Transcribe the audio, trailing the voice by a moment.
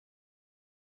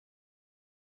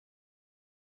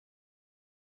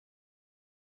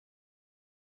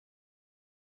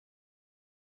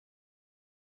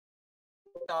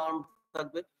Arm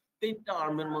থাকবে, 3টা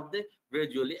আর্মের মধ্যে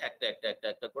গ্রাজুয়ালি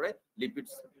একটা করে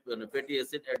লিপিডস ফ্যাটি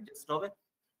অ্যাসিড অ্যাডজাস্ট হবে,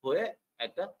 হয়ে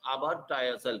একটা আবার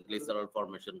ট্রাইঅ্যাসাইল গ্লিসারল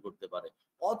ফরমেশন করতে পারে।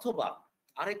 অথবা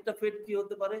আরেকটা ফেট কি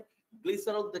হতে পারে,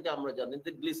 গ্লিসারল থেকে আমরা জানি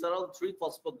যে glycerol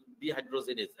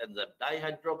 3-ফসফোডিহাইড্রোজিনেজ enzyme,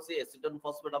 dihydroxy acetone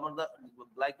phosphate, আমরা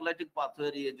গ্লাইকোলাইটিক পাথওয়ে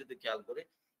এর যদি খেয়াল করি,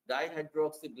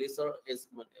 ডাইহাইড্রোক্সি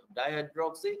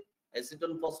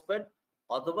অ্যাসিটোন ফসফেট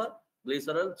অথবা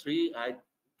গ্লিসারল 3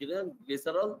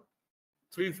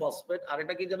 আর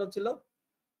এটা কি যেন ছিল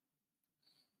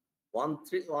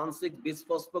 1,3,1,6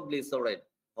 বিসফসফোগ্লিসারাইড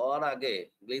হওয়ার আগে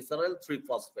গ্লিসারল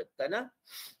 3-ফসফেট, তাই না?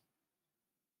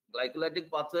 গ্লাইকোলাইটিক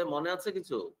পাথওয়ে মনে আছে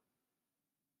কিছু?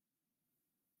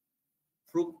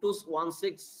 ফ্রুক্টোজ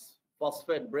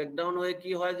 1,6-ফসফেট ব্রেকডাউন হয়ে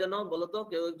কি হয় যেন বলো তো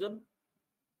কেউ একজন?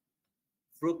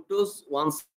 ফ্রুক্টোজ 1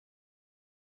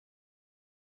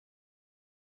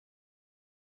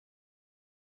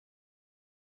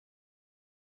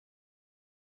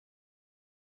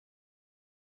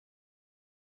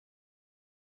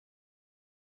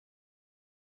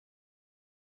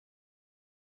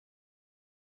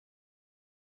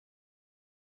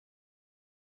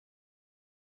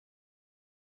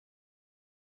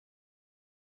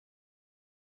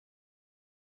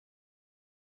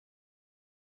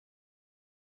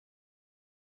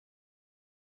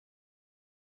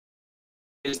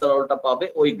 গ্লিসারলটা পাবে,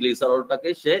 ওই গ্লিসারলটাকে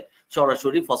সে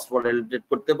সরাসরি ফসফোরাইলেটেড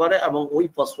করতে পারে এবং ওই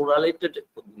ফসফোরাইলেটেড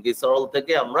গ্লিসারল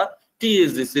থেকে আমরা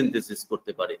টিএসজি সিনথেসিস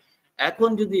করতে পারি। এখন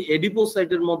যদি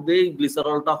এডিপোসাইটের মধ্যে এই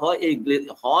গ্লিসারলটা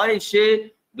হয়, সে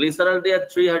গ্লিসারলটা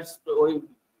ওই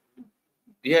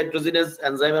ডিহাইড্রোজিনেজ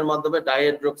এনজাইমের মাধ্যমে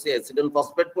ডাইহাইড্রোক্সি অ্যাসিডল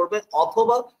ফসফেট করবে,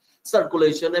 অথবা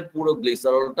সার্কুলেশনে পুরো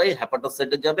গ্লিসারলটাই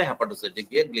হেপাটোসাইটে যাবে, হেপাটোসাইটে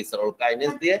গিয়ে গ্লিসারল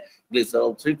কাইনেজ দিয়ে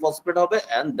গ্লিসারল 3-ফসফেট হবে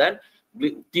এন্ড দেন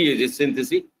টিএজি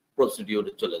সিনথেসিস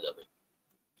প্রসিডিউরে চলে যাবে।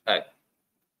 হ্যাঁ,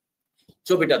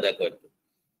 ছবিটা দেখো একটু।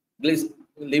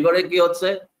 লিভারে কি হচ্ছে,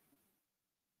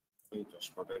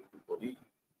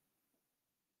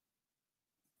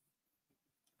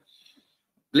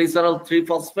 গ্লিসারল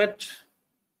 3-ফসফেট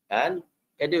এন্ড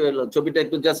এটি হলো ছবিটা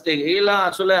একটু জাস্ট এগুলা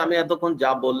আসলে আমি এতক্ষণ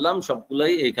যা বললাম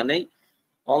সবগুলাই এখানেই,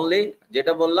 অনলি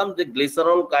যেটা বললাম যে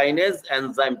গ্লিসারল কাইনেজ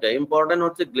এনজাইমটা ইম্পর্টেন্ট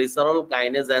হচ্ছে, গ্লিসারল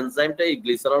কাইনেজ এনজাইমটা, এই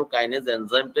গ্লিসারল কাইনেজ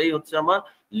এনজাইমটাই হচ্ছে আমার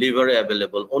লিভারে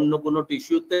অ্যাভেলেবল, অন্য কোনো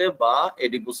টিস্যুতে বা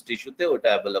এডিপোস টিস্যুতে ওটা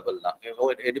অ্যাভেলেবল না।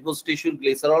 এডিপোস টিস্যুর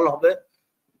গ্লিসারল হবে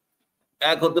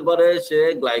এক হতে পারে সে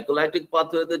গ্লাইকোলাইটিক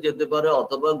পাথওয়েতে যেতে পারে,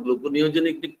 অথবা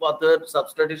গ্লুকোনিওজেনিক পাথওয়ের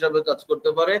সাবস্ট্রেট হিসেবে কাজ করতে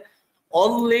পারে।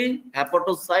 অনলি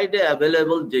হেপাটোসাইটে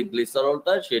অ্যাভেলেবল যে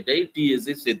গ্লিসারলটা সেটাই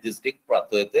টিএসজি সিনথেটিক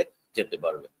পাথওয়েতে যেতে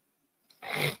পারবে।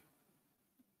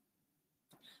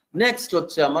 নেক্সট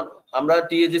হচ্ছে আমরা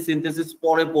টিএসজি সিনথেসিস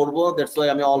পরে পড়বো, দ্যাটস ওয়াই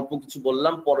আমি অল্প কিছু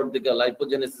বললাম, পরের দিকে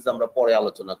লাইপোজেনেসিস আমরা পরে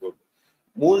আলোচনা করব।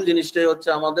 মূল জিনিসটাই হচ্ছে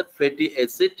আমাদের ফ্যাটি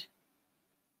অ্যাসিড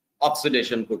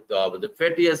অক্সিডেশন করতে হবে।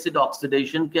 ফ্যাটি অ্যাসিড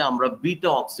অক্সিডেশনকে আমরা বিটা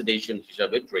অক্সিডেশন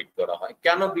হিসাবে ট্রিট করা হয়।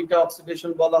 কেন বিটা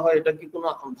অক্সিডেশন বলা হয়, এটা কি কোনো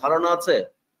ধারণা আছে?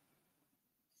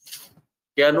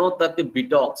 কেন তাকে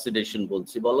বিটা অক্সিডেশন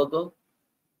বলছি বলো তো?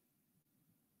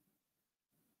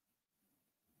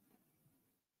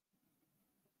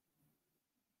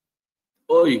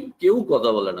 ওই কেউ কথা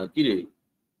বলে না, কি রে?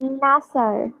 না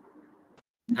স্যার।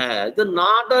 হ্যাঁ, তো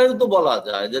নাটাই তো বলা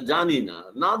যায় যে জানি না,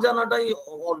 না জানাটাই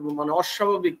মানে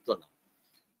অস্বাভাবিক তো না।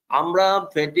 আমরা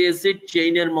ফ্যাটি অ্যাসিড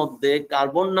চেইনের মধ্যে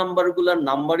কার্বন নাম্বার গুলার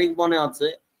নাম্বারিং মনে আছে,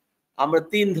 আমরা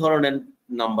 3 ধরনের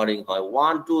নাম্বারিং হয়,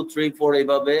 1 2 3 4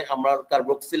 এইভাবে। আমরা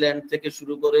কার্বক্সিল এন্ড থেকে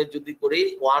শুরু করে যদি করি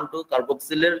 1 2,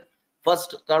 কার্বক্সিলের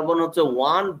ফার্স্ট কার্বন হচ্ছে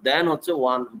 1, দেন হচ্ছে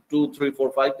 1 2 3 4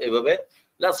 5 এইভাবে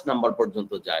লাস্ট নাম্বার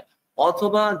পর্যন্ত যায়।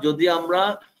 অথবা যদি আমরা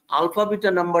আলফা বিটা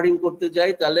নাম্বারিং করতে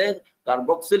যাই, তাহলে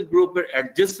কার্বক্সিল গ্রুপের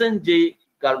অ্যাডজেসেন্ট যে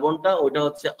কার্বনটা ওটা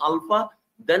হচ্ছে আলফা,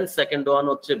 দেন সেকেন্ড ওয়ান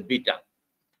হচ্ছে বিটা।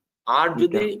 আর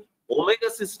যদি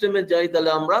ওমেগা সিস্টেমে যাই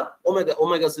তাহলে আমরা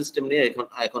ওমেগা সিস্টেম নিয়ে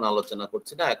এখন আলোচনা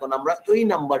করছি না, এখন আমরা ওই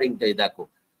নাম্বারিংটাই দেখো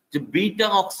যে বিটা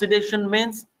অক্সিডেশন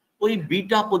মিন্স ওই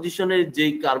বিটা পজিশনের যে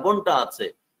কার্বনটা আছে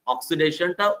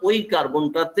অক্সিডেশনটা ওই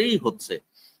কার্বনটাতেই হচ্ছে।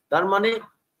 তার মানে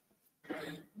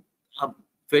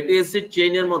ফ্যাটি অ্যাসিড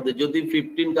চেইনের মধ্যে যদি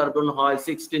 15 কার্বন হয়,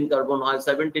 16 কার্বন হয়,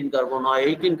 17 কার্বন হয়,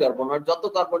 18 কার্বন হয়, যত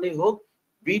কার্বনই হোক,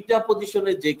 বিটা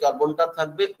পজিশনে যে কার্বনটা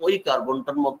থাকবে ওই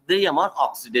কার্বনটার মধ্যেই আমার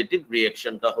অক্সিডেটিভ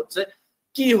রিঅ্যাকশনটা হচ্ছে।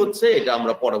 কি হচ্ছে এটা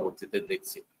আমরা পরবর্তীতে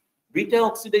দেখছি। বিটা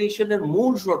অক্সিডেশনের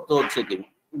মূল শর্ত হচ্ছে কি,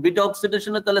 বিটা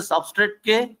অক্সিডেশনে তাহলে সাবস্ট্রেট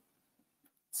কে?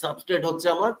 সাবস্ট্রেট হচ্ছে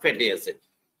আমার ফ্যাটি অ্যাসিড।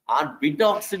 আর বিটা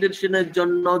অক্সিডেশনের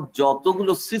জন্য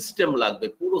যতগুলো সিস্টেম লাগবে,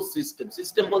 পুরো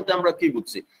সিস্টেম বলতে আমরা কি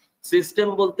বুঝছি? সিস্টেম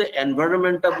বলতে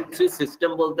এনভায়রনমেন্টটা বুঝছি,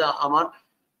 সিস্টেম বলতে আমার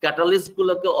ক্যাটালিস্ট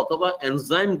গুলোকে অথবা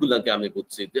এনজাইম গুলোকে আমি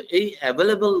বুঝছি যে এই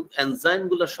অ্যাভেলেবল এনজাইম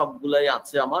গুলো সবগুলাই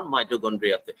আছে আমার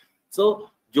মাইটোকন্ড্রিয়াতে। সো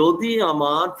যদি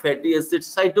আমার ফ্যাটি অ্যাসিড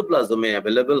সাইটোপ্লাজমে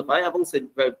অ্যাভেলেবল হয় এবং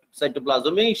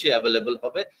সাইটোপ্লাজমেই সে অ্যাভেলেবল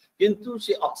হবে, কিন্তু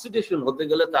সে অক্সিডেশন হতে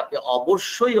গেলে তাকে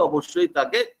অবশ্যই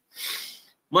তাকে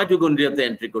মাইটোকন্ড্রিয়াতে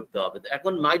এন্ট্রি করতে হবে।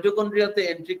 এখন মাইটোকন্ড্রিয়াতে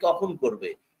এন্ট্রি কখন করবে?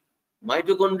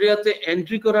 মাইটোকন্ড্রিয়াতে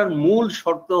এন্ট্রি করার মূল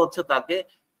শর্ত হচ্ছে তাকে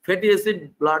ফ্যাটি অ্যাসিড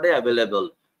ব্লাডে অ্যাভেলেবল,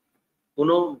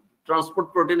 কোনো ট্রান্সপোর্ট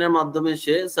প্রোটিনের মাধ্যমে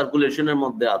সে সার্কুলেশনের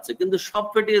মধ্যে আছে, কিন্তু সব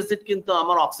ফ্যাটি অ্যাসিড কিন্তু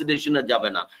আমার অক্সিডেশনে যাবে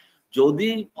না। যদি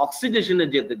অক্সিডেশনে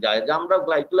যেতে যায়, যে আমরা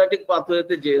গ্লাইকোলাইটিক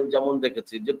পাথওয়েতে যে যেমন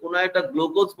দেখেছি যে কোনো একটা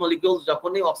গ্লুকোজ মলিকিউল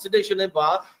যখনই অক্সিডেশনে বা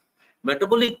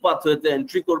মেটাবলিক পাথওয়েতে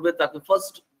এন্ট্রি করবে, তাকে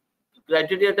ফার্স্ট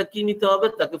ক্রাইটেরিয়াটা কি নিতে হবে?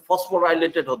 তাকে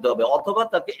ফসফোরাইলেটেড হতে হবে অথবা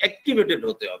তাকে অ্যাক্টিভেটেড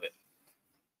হতে হবে।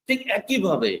 ঠিক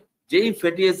একইভাবে যেই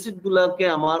ফ্যাটি অ্যাসিড গুলাকে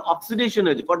আমার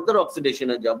অক্সিডেশনে ফার্দার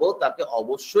অক্সিডেশনে যাব, তাকে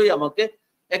অবশ্যই আমাকে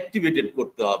অ্যাক্টিভেটেড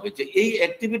করতে হবে। যে এই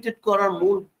অ্যাক্টিভেটেড করার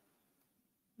মূল,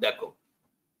 দেখো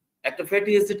একটা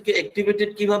ফ্যাটি অ্যাসিডকে অ্যাক্টিভেটেড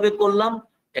কিভাবে করলাম?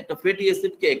 একটা ফ্যাটি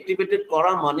অ্যাসিডকে অ্যাক্টিভেটেড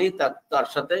করা মানে তার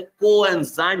সাথে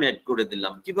কোএনজাইম অ্যাড করে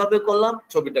দিলাম। কিভাবে করলাম?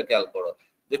 ছবিটা খেয়াল করো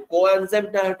যে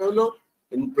কোএনজাইমটা হলো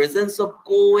in presence of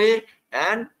CoA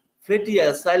and fatty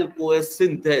acyl CoA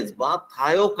synthase বা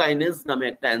থায়োকাইনেজ নামে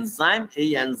একটা এনজাইম। এই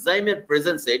এনজাইমের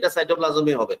প্রেজেন্সে, এটা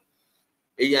সাইটোপ্লাজমে হবে,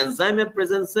 এই এনজাইমের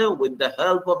প্রেজেন্সে with the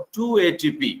help of 2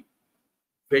 ATP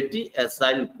fatty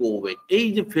acyl CoA, এই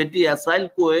যে ফ্যাটি অ্যাসাইল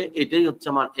CoA এটাই হচ্ছে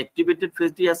আমার অ্যাক্টিভেটেড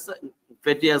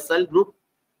ফ্যাটি অ্যাসাইল গ্রুপ,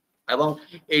 এবং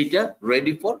এইটা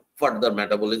ready for further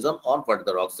metabolism or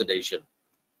further oxidation.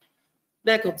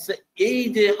 দেখ হচ্ছে এই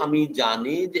যে আমি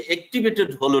জানি যে অ্যাক্টিভেটেড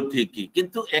হলো ঠিকই,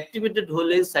 কিন্তু অ্যাক্টিভেটেড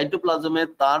হলে সাইটোপ্লাজমে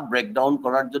তার ব্রেকডাউন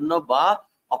করার জন্য বা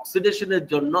অক্সিডেশনের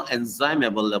জন্য এনজাইম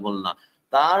অ্যাভেলেবল না।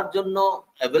 তার জন্য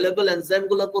অ্যাভেলেবল এনজাইম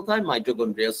গুলো কোথায়?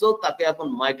 মাইটোকন্ড্রিয়া। সো তাকে এখন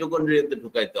মাইটোকন্ড্রিয়াতে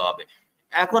ঢুকাইতে হবে।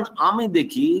 এখন আমি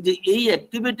দেখি যে এই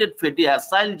অ্যাক্টিভেটেড ফ্যাটি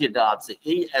অ্যাসাইল যেটা আছে,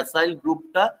 এই অ্যাসাইল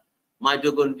গ্রুপটা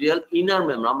মাইটোকন্ড্রিয়াল ইনার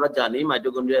মেমব্রেন, আমরা জানি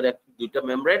মাইটোকন্ড্রিয়ার দুইটা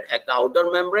মেমব্রেন, একটা আউটার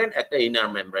মেমব্রেন, একটা inner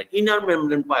membrane. Inner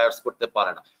membrane Peirce করতে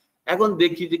পারে না। এখন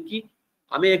দেখি যে কি,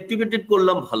 আমি অ্যাক্টিভেটেড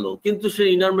করলাম ভালো, কিন্তু সে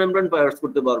ইনার মেমব্রেন পায়ার্স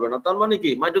করতে পারবে না। তার মানে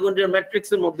কি? মাইটোকন্ড্রিয়াল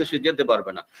ম্যাট্রিক্সের মধ্যে সে যেতে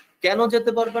পারবে না। কেন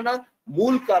যেতে পারবে না?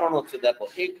 মূল কারণ হচ্ছে, দেখো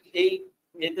এই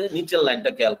নিচের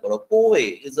লাইনটা খেয়াল করো, CoA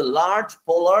is a large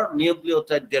polar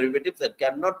nucleotide derivative that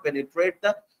cannot penetrate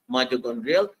the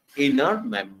mitochondrial inner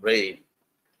membrane.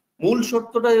 মূল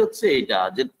সত্যটাই হচ্ছে এটা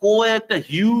যে CoA একটা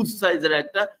হিউজ সাইজের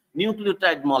একটা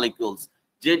নিউক্লিওটাইড মলিকিউলস,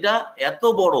 যেটা এত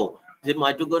বড় যে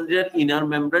মাইটোকন্ড্রিয়ার ইনার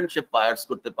মেমব্রেন সে পায়ার্স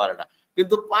করতে পারে না।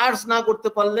 কিন্তু পায়ার্স না করতে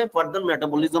পারলে ফার্দার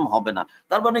মেটাবলিজম হবে না।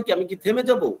 তার মানে কি আমি কি থেমে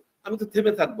যাব? আমি তো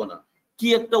থেমে থাকবো না। কি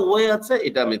একটা ওয়ে আছে,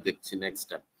 এটা আমি দেখছি নেক্সট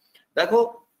টাইম। দেখো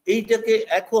এইটাকে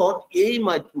এখন এই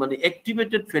মানে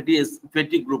অ্যাক্টিভেটেড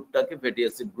ফ্যাটি গ্রুপটাকে, ফ্যাটি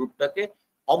অ্যাসিড গ্রুপটাকে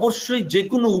অবশ্যই যে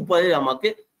কোনো উপায়ে আমাকে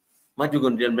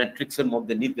মাইটোকন্ড্রিয়াল ম্যাট্রিক্সের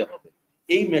মধ্যে নিতে হবে।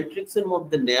 এই ম্যাট্রিক্সের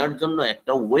মধ্যে নেয়ার জন্য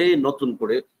একটা ওয়ে নতুন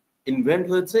করে ইনভেন্ট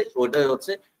হয়েছে, ওটাই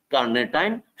হচ্ছে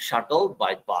কার্নেটাইন শাটল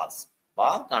বাইপাস বা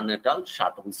কার্নেটাল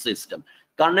শাটল সিস্টেম।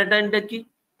 কার্নেটাইনটা কি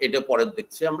এটা পরে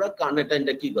দেখছি আমরা।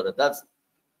 কার্নেটাইনটা কি করে?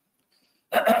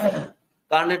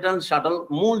 কার্নেটাইন শাটল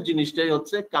মূল জিনিসটাই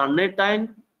হচ্ছে কার্নেটাইন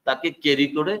তাকে ক্যারি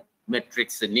করে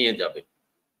ম্যাট্রিক্সে নিয়ে যাবে।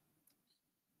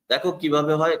 দেখো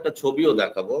কিভাবে হয়, একটা ছবিও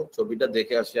দেখাবো, ছবিটা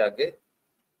দেখে আসি আগে।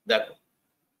 দেখো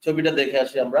ছবিটা দেখে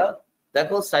আসি আমরা।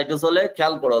 দেখো সাইটোসলে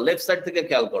খেয়াল করো, লেফট সাইড থেকে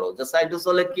খেয়াল করো যে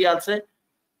সাইটোসলে কি আছে?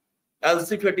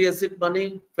 অ্যালসি ফ্যাটি অ্যাসিড, মানে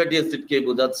ফ্যাটি অ্যাসিড কে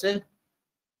বোঝাচ্ছে?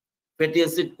 Fatty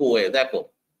acid CoA। দেখো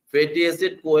ফ্যাটি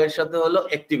অ্যাসিড CoA এর সাথে হলো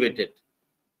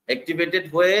অ্যাক্টিভেটেড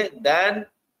হয়ে দেন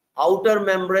আউটার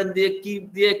মেমব্রেন দিয়ে কি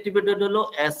দিয়ে অ্যাক্টিভেটেড হলো?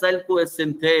 অ্যাসাইল CoA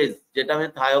সিনথেজ, যেটা আমি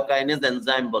থায়োকাইনেজ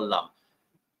এনজাইম বললাম।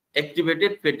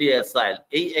 অ্যাক্টিভেটেড ফ্যাটি অ্যাসাইল,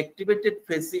 এই অ্যাক্টিভেটেড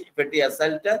ফ্যাটি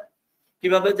অ্যাসাইলটা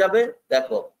কিভাবে যাবে?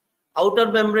 দেখো আউটার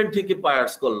মেমব্রেন ঠিকই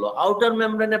পায়ার্স করলো, আউটার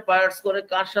মেমব্রেনে পায়ার্স করে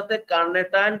কার সাথে?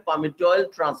 কার্নেটাইল পামিটোয়েল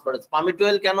ট্রান্সফারেন্স।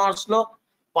 পামিটোয়েল কেন আসলো?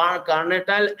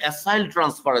 কার্নেটাইল অ্যাসাইল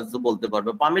ট্রান্সফারেন্স বলতে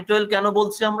পারবে। পামিটোয়েল কেন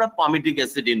বলছি আমরা? পামিটিক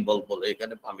অ্যাসিড ইনভলভ বলে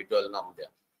এখানে পামিটোয়েল নাম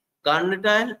দেয়া।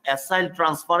 কার্নেটাইল অ্যাসাইল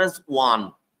ট্রান্সফারেন্স 1,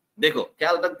 দেখো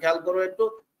খেয়াল করো একটু,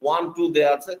 1 2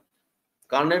 দেয়া আছে।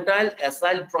 কার্নেটাইল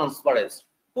অ্যাসাইল ট্রান্সফারেন্স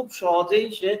খুব সহজেই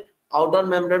সে আউটার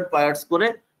মেমব্রেন পায়ার্স করে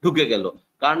ঢুকে গেল।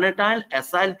 কার্নেটাইল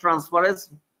অ্যাসাইল ট্রান্সফারেন্স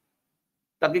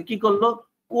তাকে কি করলো?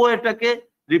 CoAটাকে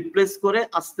রিপ্লেস করে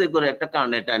আস্তে করে একটা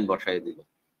কার্নেটাইন বসাই দিল।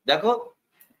 দেখো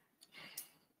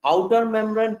আউটার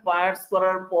মেমব্রেন পায়ার্স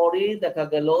করার পরেই দেখা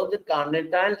গেল যে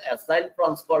কার্নেটাইল অ্যাসাইল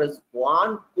ট্রান্সফারেন্স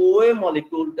 1 CoA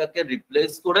মলিকিউলটাকে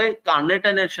রিপ্লেস করে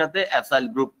কার্নেটাইনের সাথে অ্যাসাইল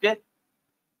গ্রুপকে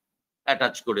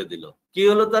অ্যাটাচ করে দিল। কি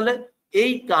হলো তাহলে?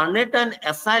 এই কার্নেটাইন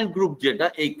অ্যাসাইল গ্রুপ যেটা,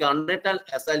 এই কার্নেটাইন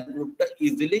অ্যাসাইল গ্রুপটা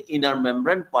ইজিলি ইনার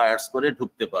মেমব্রেন পায়ার্স করে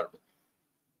ঢুকতে পারবে।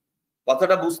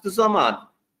 কথাটা বুঝতেছো আমার?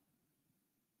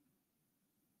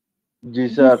 জি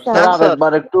স্যার। স্যার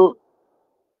আরেকবার একটু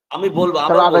আমি বলবো,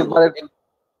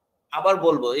 আবার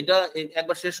বলবো, এটা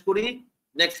একবার শেষ করি,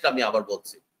 নেক্সট আমি আবার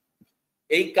বলছি।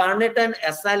 এই কার্নেটাইন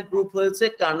অ্যাসাইল গ্রুপ হয়েছে,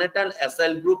 কার্নেটাইন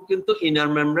অ্যাসাইল গ্রুপ কিন্তু ইনার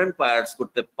মেমব্রেন পায়ার্স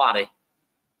করতে পারে।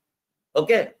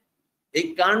 ওকে, এই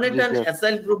কার্নেটাইন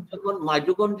অ্যাসাইল গ্রুপ যখন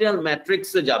মাইটোকন্ড্রিয়াল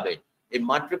ম্যাট্রিক্সে যাবে, এই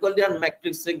মাইটোকন্ড্রিয়াল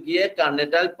ম্যাট্রিক্সে গিয়ে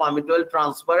কার্নেটাইল পামিটোয়েল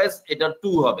ট্রান্সফারেন্স এটা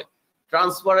 2 হবে।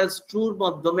 ট্রান্সফারেন্স 2 এর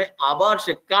মাধ্যমে আবার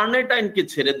সে কার্নেটাইনকে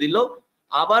ছেড়ে দিল,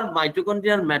 আবার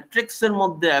মাইটোকন্ড্রিয়াল ম্যাট্রিক্সের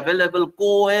মধ্যে অ্যাভেলেবল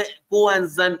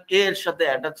কোএনজাইম এ এর সাথে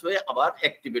অ্যাটাচ হয়ে আবার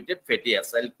activated fatty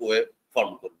acyl Koi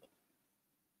form করবে।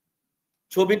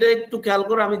 ছবিটা একটু খেয়াল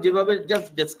করো, আমি যেভাবে জাস্ট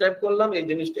ডেসক্রাইব করলাম এই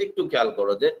জিনিসটা একটু খেয়াল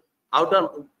করো, যে আউটার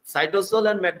সাইটোসল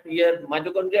এন্ড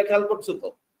মাইটোকন্ড্রিয়া খেয়াল করছো তো?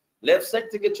 লেফট সাইড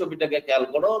থেকে ছবিটাকে খেয়াল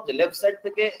করো, যে লেফট সাইড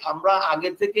থেকে আমরা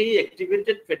আগে থেকেই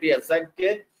অ্যাক্টিভেটেড ফ্যাটি অ্যাসিডকে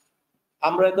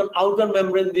আমরা এখন আউটার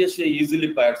মেমব্রেন দিয়ে সে ইজিলি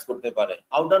পায়ার্স করতে পারে।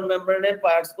 আউটার মেমব্রেনে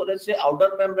পায়ার্স করেছে,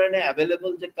 আউটার মেমব্রেনে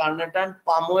অ্যাভেলেবল যে কার্নেটাইন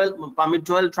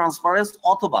পামিটোয়েল ট্রান্সফারেন্স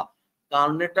অথবা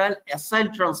কার্নেটাইল অ্যাসাইল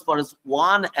ট্রান্সফারেন্স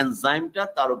 1 এনজাইমটা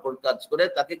তার উপর কাজ করে,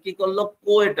 তাকে কি করলো,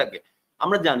 কোয়েটাকে,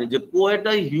 আমরা জানি যে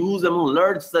কোয়েটা হিউজ এবং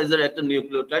লার্জ সাইজের একটা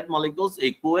নিউক্লিওটাইড মলিকিউলস,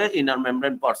 এই কোয়ে ইনার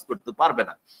মেমব্রেন পাস করতে পারবে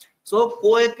না, সো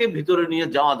কোয়েকে ভিতরে নিয়ে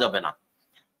যাওয়া যাবে না।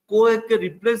 কোয়েকে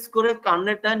রিপ্লেস করে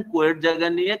কার্নেটাইন কোয়ের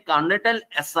জায়গায় নিয়ে কার্নেটাইল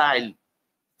অ্যাসাইল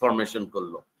ফরমেশন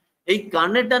করলো। এই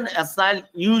কার্নেটাইন অ্যাসাইল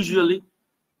ইউজুয়ালি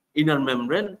ইনার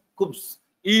মেমব্রেন খুব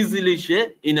ইজিলি সে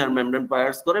ইনার মেমব্রেন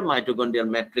পায়ার্স করে মাইটোকন্ড্রিয়াল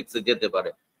ম্যাট্রিক্সে যেতে পারে।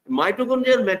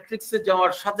 মাইটোকন্ড্রিয়াল ম্যাট্রিক্সে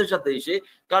যাওয়ার সাথে সাথে সে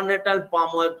কার্নেটাইল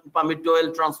পামিটোয়েল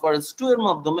ট্রান্সফারেন্স 2 এর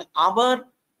মাধ্যমে আবার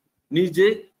নিজে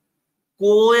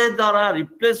কোয়ে দ্বারা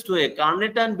রিপ্লেসড হয়ে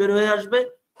কার্নেটাইন বের হয়ে আসবে,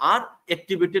 আর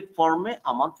অ্যাক্টিভেটেড ফর্মে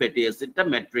আমার ফ্যাটি অ্যাসিডটা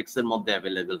ম্যাট্রিক্সের মধ্যে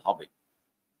অ্যাভেলেবল হবে।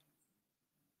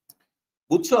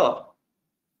 বুঝছো?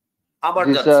 আবার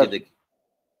যাচ্ছি,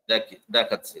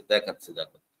 দেখাচ্ছি।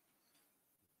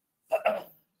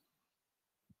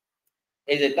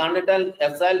 এই যে কার্নেটাইল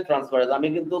অ্যাসাইল ট্রান্সফারেন্স, আমি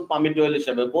কিন্তু পামিটোয়েল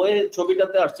হিসেবে বইয়ে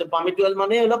ছবিটাতে আসছে, পামিটোয়েল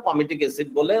মানে হলো পামিটিক অ্যাসিড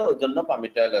বলে, ওই জন্য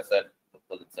পামিটোয়েল অ্যাসাইল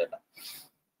বলেছে এটা।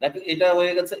 দেখো এটা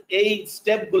হয়ে গেছে। এই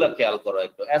স্টেপগুলো খেয়াল করো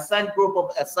একটু। Acyl group of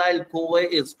acyl Koi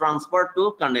is transfer to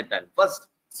কার্নেটাইল। First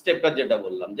স্টেপটা যেটা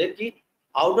বললাম, যে কি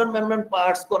আউটার মেমব্রেন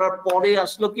পায়ার্স করার পরে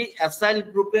আসলো কি অ্যাসাইল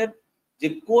গ্রুপের যে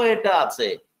কোয়েটা আছে,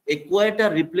 এই কোয়েটা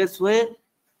রিপ্লেস হয়ে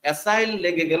অ্যাসাইল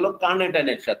লেগে গেল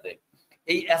কার্নেটাইনের সাথে।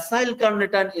 এই অ্যাসাইল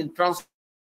কার্নেটাইন ইন ট্রান্স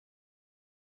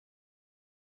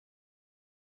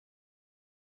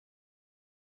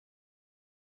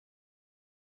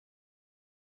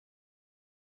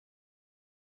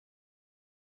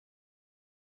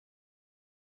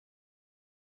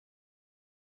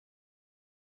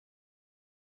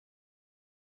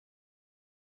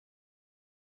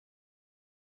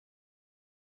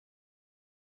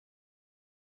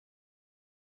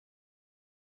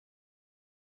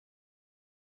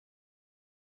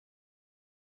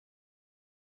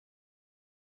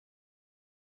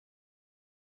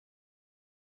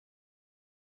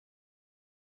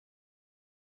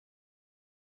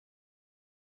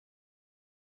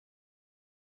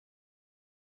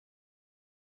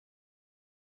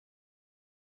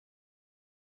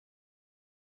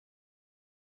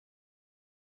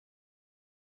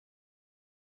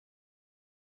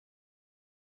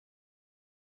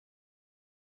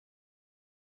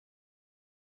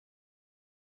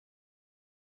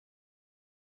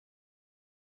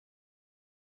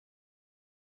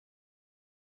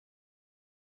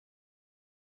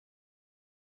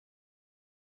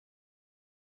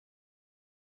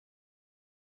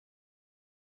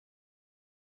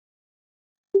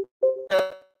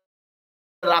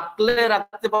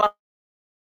রাখতে পারো,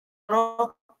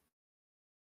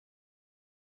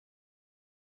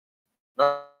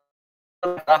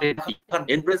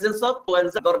 in presence of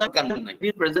coenzyme দরকার কেন নাই,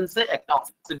 in presence এ একটা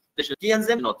অক্সিডেশন, কি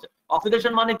এনজাইম হচ্ছে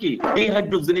অক্সিডেশন, মানে কি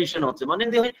ডিহাইড্রোজেনেশন হচ্ছে, মানে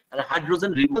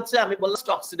হাইড্রোজেন রিমুভ হচ্ছে। আমি বললাম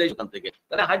অক্সিডেশন থেকে,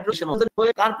 তাহলে হাইড্রোজেন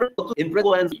হয়ে তারপরে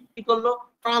কোএনজাইম কি করলো,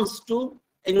 ট্রান্স টু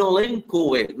ইনোলিন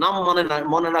কোয়ে। নাম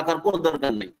মনে রাখার কোনো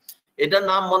দরকার নেই, এটা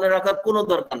নাম মনে রাখার কোনো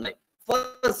দরকার নাই।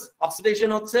 ফার্স্ট অক্সিডেশন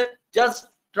হচ্ছে জাস্ট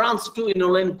ট্রান্স টু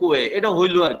ইনোলিন কোয়ে, এটা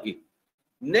হইলো আর কি।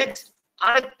 নেক্সট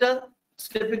আরেকটা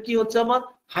স্টেপে কি হচ্ছে, আমার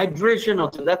হাইড্রেশন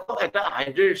হচ্ছে। দেখো একটা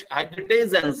হাইড্রেটেজ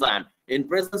enzyme in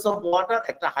presence of water,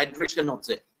 একটা হাইড্রেশন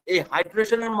হচ্ছে। এই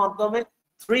হাইড্রেশনের মাধ্যমে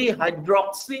 3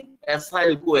 হাইড্রক্সি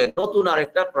অ্যাসাইল কোয়ে নতুন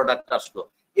আরেকটা প্রোডাক্ট আসলো।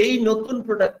 এই নতুন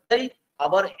প্রোডাক্টটাই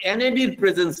আবার NAD এর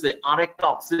প্রেজেন্সে আরেকটা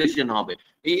অক্সিডেশন হবে।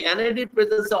 এই NAD এর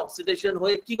প্রেজেন্সে অক্সিডেশন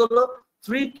হয়ে কি করলো,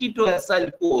 3 keto acyl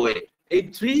CoA, এই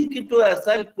 3 keto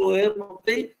acyl CoA এর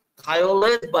মধ্যে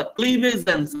থায়োলেজ বা ক্লিভেজ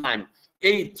এনজাইম,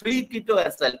 এই 3 keto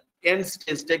acyl এন্ড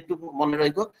স্টেজটা একটু মনে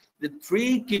রাখো যে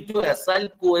 3 keto acyl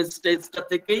CoA স্টেজটা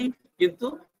থেকেই কিন্তু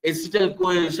এসিটাইল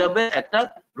CoA হিসাবে একটা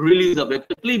রিলিজ হবে,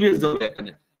 একটা ক্লিভেজ হবে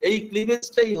এখানে। এই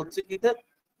ক্লিভেজটাই হচ্ছে কি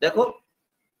দেখো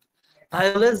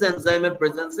থায়োলেজ এনজাইমের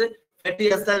প্রেজেন্সে ফ্যাটি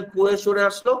অ্যাসিড CoA সরে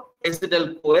আসলো, এসিটাইল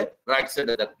CoA রাইট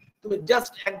সাইডে দেখো। তুমি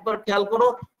জাস্ট একবার খেয়াল করো,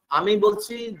 আমি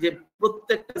বলছি যে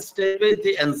প্রত্যেকটা স্টেপে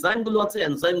যে এনজাইম গুলো আছে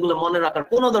এনজাইম গুলো মনে রাখার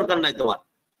কোনো দরকার নাই তোমার,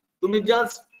 তুমি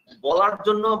জাস্ট বলার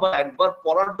জন্য বা একবার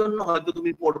পড়ার জন্য হয়তো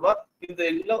তুমি পড়বা, কিন্তু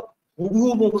এগুলো হুবহু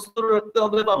মুখস্থ রাখতে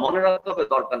হবে বা মনে রাখতে হবে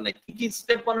দরকার নাই। কি কি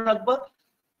স্টেপ মনে রাখবা?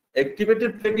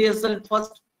 Activated fatty acid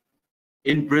first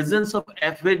in presence of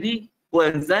FAD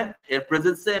coenzyme, এর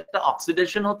প্রেজেন্সে একটা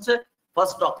অক্সিডেশন হচ্ছে,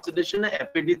 ফার্স্ট অক্সিডেশনে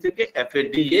FAD থেকে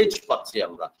FADH পাচ্ছি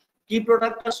আমরা। কি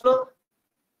প্রোডাক্ট আসলো?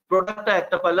 প্রোডাক্টটা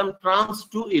একটা পেলাম ট্রান্স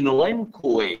টু ইনোলাইন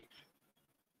CoA।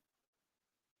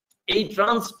 এই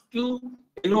ট্রান্স টু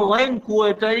ইনোলাইন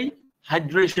CoAটাই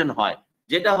হাইড্রেশন হয়,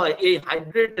 যেটা হয় এই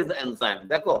হাইড্রেটেজ এনজাইম।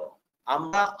 দেখো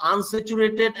আমরা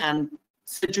unsaturated and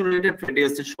saturated fatty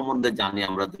acid সম্বন্ধে জানি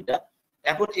আমরা দুইটা।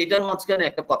 এখন এটার মাঝখানে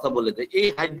একটা কথা বলে দেয়, এই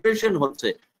হাইড্রেশন হচ্ছে,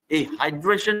 এই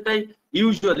হাইড্রেশনটাই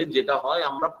ইউজুয়ালি যেটা হয়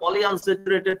আমরা পলি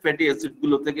আনস্যাচুরেটেড ফ্যাটি অ্যাসিড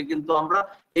গুলো থেকে কিন্তু আমরা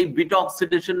এই বিটা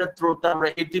অক্সিডেশনের থ্রুতে আমরা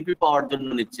এটিপি পাওয়ার জন্য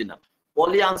নিচ্ছি না।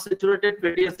 পলি আনস্যাচুরেটেড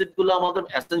ফ্যাটি অ্যাসিড গুলো আমাদের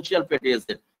এসেনশিয়াল ফ্যাটি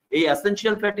অ্যাসিড, এই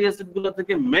এসেনশিয়াল ফ্যাটি অ্যাসিড গুলো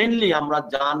থেকে মেইনলি আমরা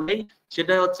জানি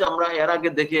সেটা হচ্ছে আমরা এর আগে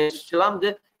দেখে এসেছিলাম যে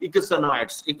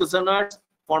ইকোসানোয়েডস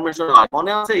ফরমেশন হয়,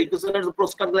 মনে আছে? ইকোসানোয়েডস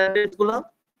প্রোস্টাগ্ল্যান্ডিনস গুলো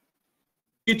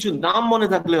কিছু নাম মনে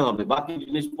থাকলে হবে, বাকি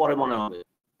জিনিস পরে মনে হবে।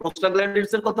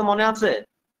 প্রোস্টাগ্ল্যান্ডিনস এর কথা মনে আছে?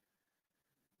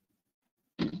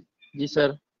 জি স্যার।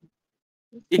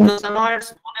 ইকোসানোয়েডস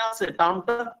মনে আছে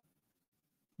টার্মটা?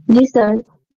 জি স্যার।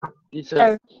 জি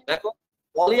স্যার। দেখো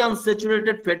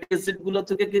পলিআনস্যাচুরেটেড ফ্যাটি অ্যাসিড গুলো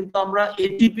থেকে কিন্তু আমরা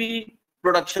এটিপি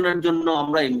প্রোডাকশনের জন্য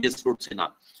আমরা ইনভেস্ট করছি না।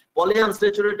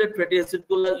 পলিআনস্যাচুরেটেড ফ্যাটি অ্যাসিড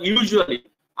গুলো ইউজুয়ালি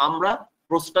আমরা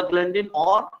প্রোস্টাগ্ল্যান্ডিন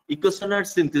অর ইকোসানোয়েড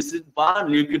সিনথেসিস বা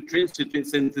লিউকোট্রিন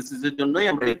সিনথেসিসের জন্যই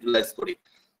আমরা ইউটিলাইজ করি।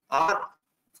 আর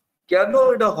কেন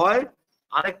এটা হয়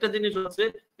আরেকটা জিনিস হচ্ছে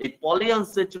এই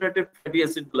পলিআনস্যাচুরেটেড ফ্যাটি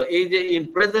অ্যাসিড গুলো এই যে ইন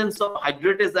প্রেজেন্স অফ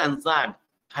হাইড্রেটেজ এনজাইম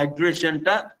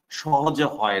হাইড্রেশনটা সহজে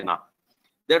হয় না,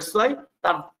 দ্যাটস ওয়াই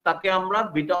তাকে আমরা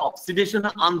বিটা অক্সিডেশনে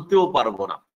আনতেও পারবো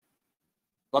না।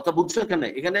 কথা বুঝছো? এখানে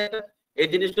এখানে এই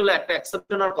জিনিসগুলো একটা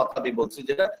এক্সেপশনাল কথা আমি বলছি,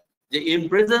 যেটা যে in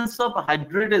presence of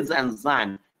হাইড্রেটেজ enzyme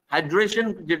hydration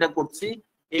যেটা করছি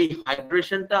এই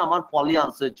হাইড্রেশনটা আমার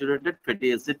পলিআনস্যাচুরেটেড ফ্যাটি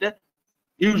অ্যাসিডে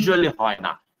ইউজুয়ালি হয়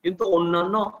না, কিন্তু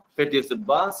অন্যান্য ফ্যাটি অ্যাসিড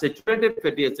বা স্যাচুরেটেড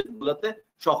ফ্যাটি অ্যাসিড গুলোতে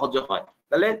সহজে হয়।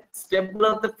 তাহলে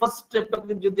স্টেপগুলোতে ফার্স্ট স্টেপটা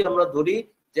যদি আমরা ধরি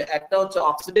যে একটা হচ্ছে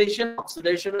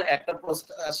অক্সিডেশনের একটা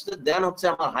আসছে, দেন হচ্ছে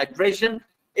আমার হাইড্রেশন।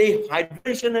 এই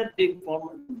হাইড্রেশনের যে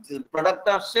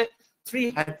প্রোডাক্টটা আসছে 3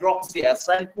 হাইড্রক্সি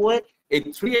অ্যাসাইল CoA, এই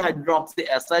 3 হাইড্রক্সি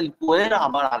অ্যাসাইল CoA এর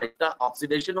আবার আরেকটা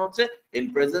অক্সিডেশন হচ্ছে in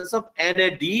presence of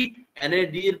NAD,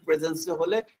 NAD এর প্রেজেন্সে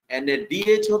হলে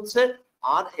NADH হচ্ছে,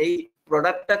 আর এই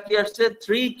প্রোডাক্টটা কি আসছে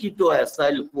 3 কিটো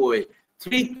অ্যাসাইল CoA।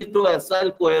 3 কিটো অ্যাসাইল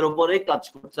CoA এর উপরে কাজ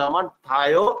করছে আমার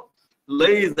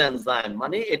থায়োলেজ এনজাইম,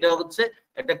 মানে এটা হচ্ছে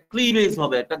একটা ক্লিভেজ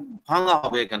হবে, একটা ভাঙা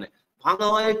হবে। এখানে ভাঙা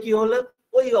হয় কি হলে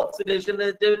ওই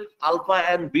অক্সিডেশনের যে আলফা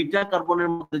এন্ড বিটা কার্বনের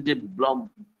মধ্যে যে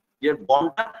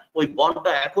বন্ডটা, ওই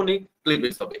বন্ডটা এখনই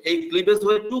ক্লিভেজ হবে। এই ক্লিভেজ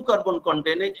হয়ে 2 কার্বন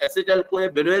কন্টেনিং অ্যাসিটাইল CoA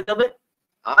বের হয়ে যাবে,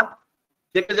 আর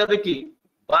থেকে যাবে কি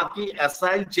বাকি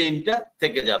অ্যাসাইল চেইনটা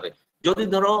থেকে যাবে। যদি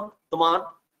ধরো তোমার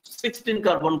 16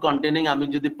 কার্বন কন্টেনিং আমি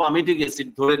যদি পামিটিক অ্যাসিড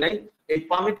ধরে নেই, এই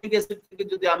পামিটিক অ্যাসিড থেকে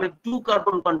যদি আমি 2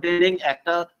 কার্বন কন্টেনিং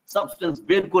একটা সাবস্টেন্স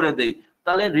বের করে দেই,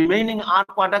 তাহলে রিমেইনিং আর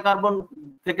কয়টা কার্বন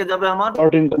থেকে যাবে আমার?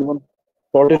 14 কার্বন।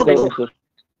 14 কার্বন,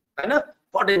 তাই না?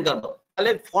 14 কার্বন।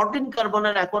 তাহলে 14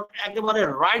 কার্বনের এখন একেবারে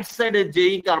রাইট সাইডে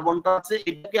যেই কার্বনটা আছে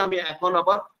এটাকে আমি এখন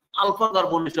আবার আলফা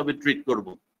কার্বন হিসেবে ট্রিট করব।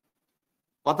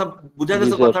 কথা বুঝা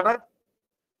গেছে কথাটা?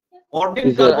 14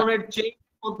 কার্বনের চেইন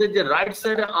মধ্যে যে রাইট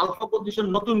সাইডে আলফা পজিশন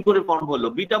নতুন করে ফর্ম হলো,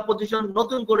 বিটা পজিশন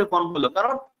নতুন করে ফর্ম হলো,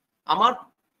 কারণ আমার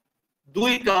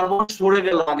 2 কার্বন সরে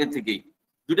গেল আগে থেকেই।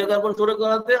 2টা কার্বন সরে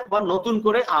গেলাতে আবার নতুন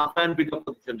করে আলফা এন্ড বিটা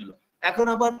পজিশন হলো। এখন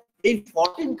আবার এই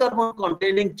 14 কার্বন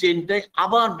কন্টেইনিং চেইনটাই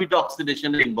আবার বিটা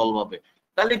অক্সিডেশনে ইনভলভ হবে।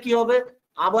 তাহলে কি হবে?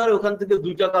 আবার ওখান থেকে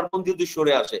 2টা কার্বন যদি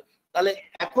সরে আসে, তাহলে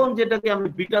এখন যেটাকে আমি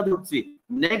বিটা ধরছি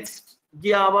নেক্সট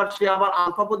গিয়ে আবার সে আবার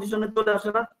আলফা পজিশনে চলে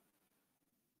আসে না?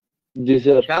 জি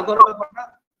স্যার। খেয়াল করো ব্যাপারটা,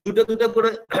 2টা করে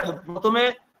প্রথমে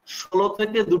 16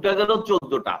 থেকে 2টা গেল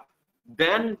 14টা,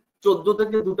 দেন 14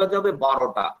 থেকে 2টা যাবে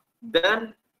 12টা, দেন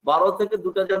 12 থেকে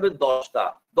 2টা যাবে 10টা,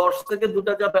 10 থেকে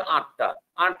 2টা যাবে 8টা,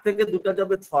 8 থেকে 2টা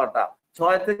যাবে 6টা,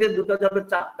 6 থেকে 2টা যাবে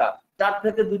 4টা, 4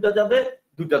 থেকে 2টা যাবে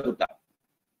দুটা দুটা।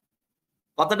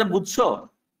 কথাটা বুঝছো?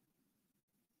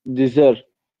 জি স্যার।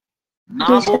 না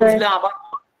জি, স্যার। বুঝলে আবার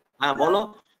হ্যাঁ বলো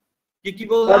কি কি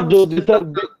স্যার বললাম। যদি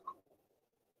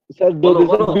স্যার বলো যদি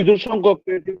স্যার বলো। বিজোড় সংখ্যক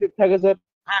প্রেডিক্টেড থাকে স্যার।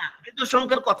 হ্যাঁ বিজোড়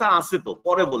সংখ্যার কথা আছে তো,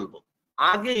 পরে বলবো।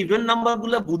 আগে ইভেন নাম্বার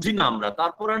গুলা বুঝি না আমরা,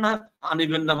 তারপরে না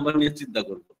আনইভেন নাম্বার নিয়ে চিন্তা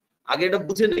করবো। আগে এটা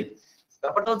বুঝে নেই।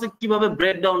 ব্যাপারটা হচ্ছে কিভাবে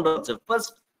ব্রেকডাউনটা হচ্ছে।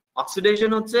 ফার্স্ট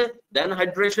অক্সিডেশন হচ্ছে, দেন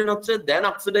হাইড্রেশন হচ্ছে, দেন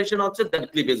অক্সিডেশন হচ্ছে, দেন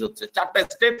ক্লিভেজ হচ্ছে। চারটা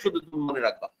স্টেপ শুধু তুমি মনে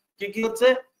রাখবা। কি কি হচ্ছে?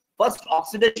 ফার্স্ট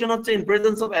অক্সিডেশন হচ্ছে in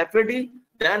presence of FAD,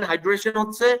 then hydration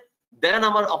হচ্ছে, দেন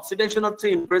আমার অক্সিডেশন হচ্ছে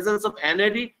in presence of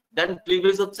NAD, then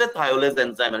cleavage হচ্ছে থায়োলেজ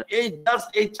এনজাইম। এই জাস্ট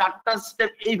এই চারটা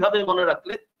স্টেপ এইভাবে মনে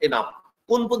রাখলে এনাফ।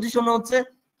 কোন পজিশনে হচ্ছে?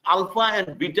 আলফা এন্ড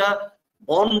বিটা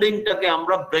বন্ডিংটাকে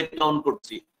আমরা ব্রেকডাউন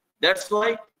করছি। দ্যাটস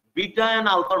ওয়াই বিটা এন্ড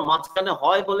আলফার মাঝখানে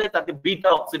হয় বলে তাকে বিটা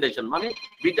অক্সিডেশন, মানে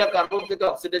বিটা কার্বন থেকে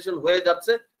অক্সিডেশন হয়ে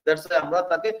যাচ্ছে, দ্যাটস ওয়াই আমরা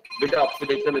তাকে বিটা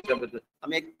অক্সিডেশন হিসেবে।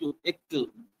 আমি একটু একটু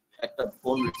একটা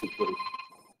ফোন রিসিভ করি।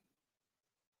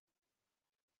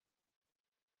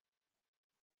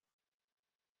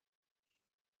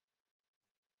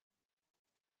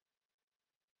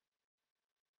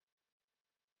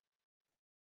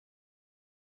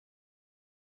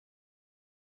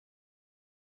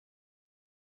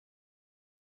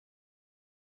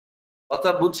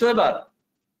 কথা বুঝছো এবার?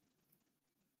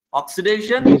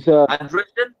 অক্সিডেশন, জি স্যার।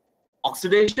 হাইড্রেশন,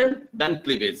 অক্সিডেশন, দেন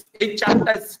ক্লিভেজ। এই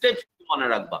চারটা স্টেপ মনে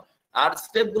রাখবা। আর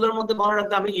স্টেপ গুলোর মধ্যে মনে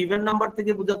রাখবে, আমি ইভেন নাম্বার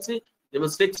থেকে বুঝাচ্ছি। যেমন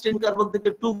 16 কার্বন থেকে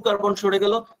 2 কার্বন সরে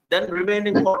গেল, দেন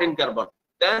রিমেইনিং 14 কার্বন,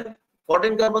 দেন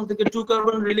 14 কার্বন থেকে 2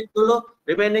 কার্বন রিলিজ হলো,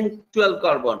 রিমেইনিং 12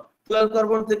 কার্বন, 12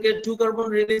 কার্বন থেকে 2 কার্বন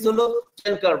রিলিজ হলো,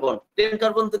 10 কার্বন, 10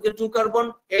 কার্বন থেকে 2 কার্বন,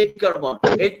 8 কার্বন,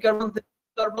 8 কার্বন থেকে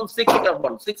 2 কার্বন, 6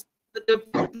 কার্বন, 6 থেকে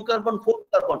 2 কার্বন, 4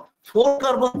 কার্বন, 4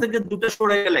 কার্বন থেকে দুটো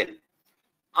সরে গেলে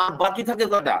আর বাকি থাকে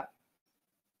কয়টা?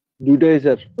 দুইটাই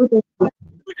স্যার।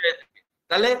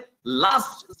 তাহলে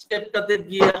লাস্ট স্টেপটাতে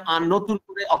গিয়ে আর নতুন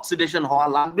করে অক্সিডেশন হওয়া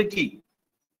লাগবে কি?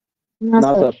 না,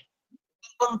 না sir.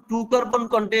 Sir. 2 carbon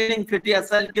containing fatty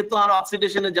acid কে তো আর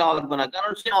অক্সিডেশনে যাওয়া লাগবে না,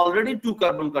 কারণ সে অলরেডি 2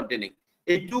 কার্বন কন্টেইনিং।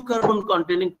 এই 2 কার্বন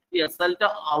কন্টেইনিং ফ্যাটি অ্যাসিডটা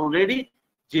অলরেডি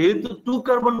যেহেতু 2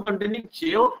 কার্বন কন্টেইনিং,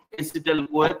 সেও এসিটাইল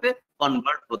কোয়েতে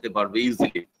কনভার্ট হতে পারবে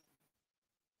ইজিলি।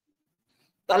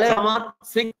 তাহলে আমার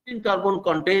 16 কার্বন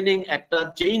কন্টেইনিং একটা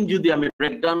চেইন যদি আমি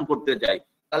ব্রেকডাউন করতে যাই,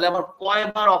 তাহলে আমার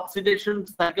কয়বার অক্সিডেশন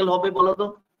সাইকেল হবে বলো তো?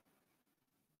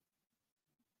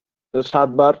 7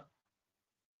 বার।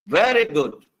 Very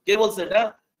good. কে বলছে এটা?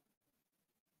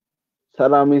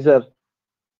 স্যার আমি স্যার।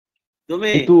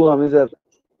 তুমি? আমি sir.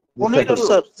 Monitor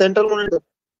sir, central monitor.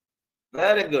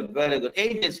 Very good very good.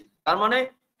 এই যে তার মানে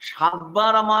 7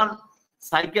 বার আমার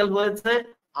সাইকেল হয়েছে।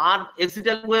 আর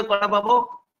এসিটাইল কোয়ে কটা পাবো?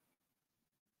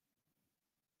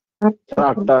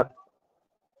 8টা।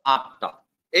 8টা।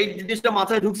 এই জিনিসটা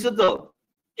মাথায় ঢুকছে তো?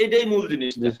 এটাই মূল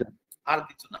জিনিসটা, জি স্যার। আর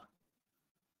কিছু না।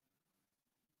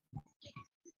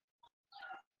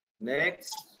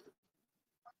 নেক্সট।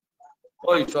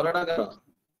 ওই চলে না কেন?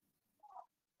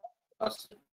 আচ্ছা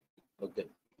ওকে।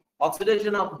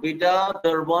 Oxidation of beta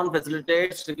carbon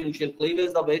facilitates sequential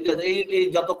cleavage of এই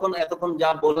যতক্ষণ এতক্ষণ যা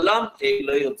বললাম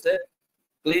এইগুলোই হচ্ছে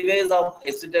cleavage of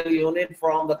acetyl unit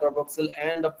from the carboxyl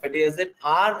end of fatty acid।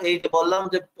 আর এই বললাম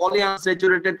যে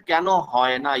polyunsaturated কেন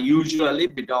হয় না ইউজুয়ালি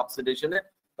বিটা অক্সিডেশনে,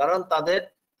 কারণ তাদের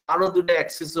আরো দুটো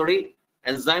অ্যাক্সেসরি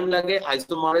এনজাইম লাগে,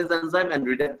 আইসোমারেজ এনজাইম এন্ড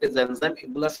রিডাকটেজ এনজাইম।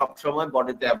 এগুলো সব সময়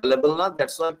বডিতে अवेलेबल না।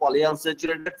 That's why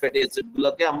polyunsaturated fatty acid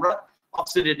গুলোকে আমরা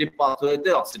অক্সিডেটিভ পাথওয়েতে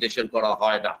অক্সিডেশন করা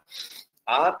হয় না।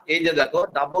 আর এই যে দেখো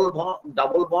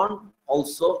double bond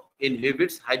also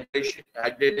inhibits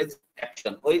হাইড্রেটেজ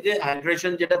action. ওই যে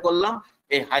হাইড্রেশন যেটা করলাম,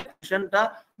 এই হাইড্রেশনটা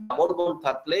ডাবল বন্ড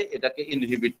থাকলে এটাকে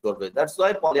ইনহিবিট করবে। That's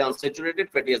why polyunsaturated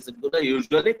fatty acid গুলো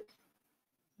ইউজুয়ালি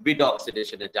বিটা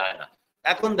অক্সিডেশনে যায় না।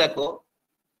 এখন দেখো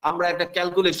আমরা একটা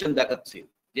ক্যালকুলেশন দেখাচ্ছি,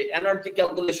 যে এনার্জি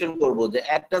ক্যালকুলেশন করব, যে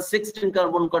একটা 16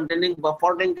 কার্বন কন্টেইনিং বা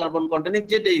 14 কার্বন কন্টেইনিং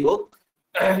যেটাই হোক,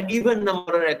 ইভেন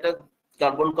নাম্বারের একটা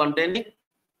কার্বন কন্টেইনিং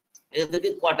এর থেকে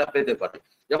কয়টা পেতে পারে।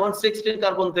 যেমন 16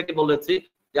 কার্বন থেকে বলেছি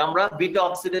যে আমরা বিটা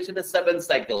অক্সিডেশনের 7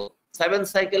 সাইকেল, 7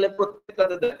 সাইকেলে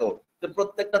প্রত্যেকটাতে দেখো যে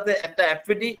প্রত্যেকটাতে একটা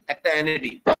এফইডি একটা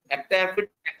এনএডি, একটা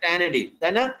এফইডি একটা এনএডি,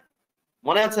 তাই না?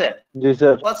 মনে আছে? জি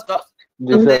স্যার। ফার্স্ট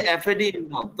জি স্যার। এফএডি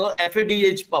তো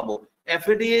এফএডিএইচ পাবো।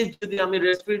 এফএডিএইচ যদি আমি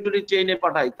রেসপিরেটরি চেইনে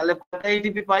পাঠাই তাহলে কয়টা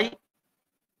এটিপি পাই?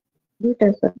 দুইটা,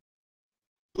 স্যার।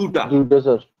 দুটা। দুইটা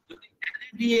স্যার।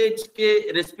 এফএডিএইচ কে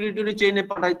রেসপিরেটরি চেইনে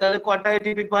পাঠাই তাহলে কয়টা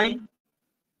এটিপি পাই?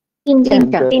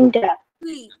 তিনটা।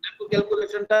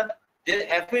 ক্যালকুলেশনটা যে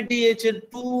এফএডিএইচ এর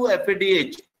 2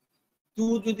 এফএডিএইচ 2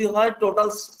 যদি হয় টোটাল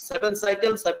 7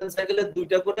 সাইকেল, 7 সাইকেলের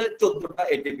দুইটা করে 14টা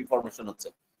এটিপি ফর্মেশন হচ্ছে।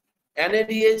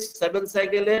 এনএডিএইচ 7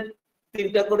 সাইকেলের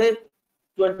 3টা করে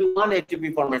 21 ATP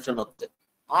ফরমেশন হচ্ছে।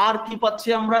 আর কি পাচ্ছি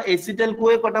আমরা? এসিটাইল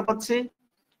কোয়ে কটা পাচ্ছি?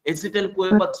 এসিটাইল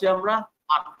কোয়ে পাচ্ছি আমরা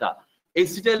 8টা।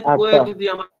 এসিটাইল কোয়ে যদি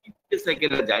আমরা টিসিএ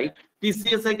সাইকেলে যাই,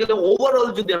 টিসিএ সাইকেলে ওভারঅল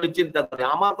যদি আমি চিন্তা করি,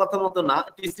 আমার কথা মতো না,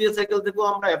 টিসিএ সাইকেল থেকেও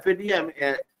আমরা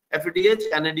এফএডিএইচ,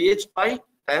 এনএডিএইচ পাই,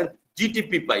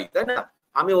 জিটিপি পাই, তাই না?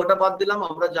 আমি ওটা বাদ দিলাম।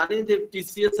 আমরা জানি যে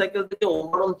টিসিএ সাইকেল থেকে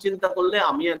ওভারঅল চিন্তা করলে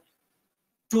আমি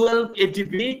 12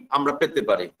 এটিপি আমরা পেতে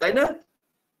পারি, তাই না?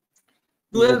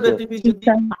 12 এটিপি যদি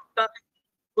 8টা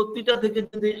প্রতিটা থেকে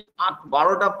যদি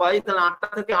 12টা পাই, তাহলে 8টা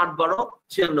থেকে 8 12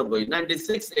 96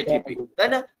 96 এটিপি, তাই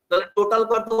না? তাহলে টোটাল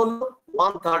কত হলো?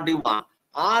 131।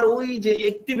 আর ওই যে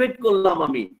অ্যাক্টিভেট করলাম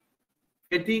আমি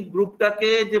ফ্যাটি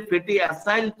গ্রুপটাকে, যে ফ্যাটি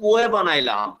অ্যাসাইল কোয়ে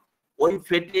বানাইলাম, ওই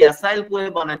ফ্যাটি অ্যাসাইল কোয়ে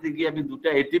বানাইতে গিয়ে আমি দুটো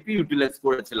এটিপি ইউটিলাইজ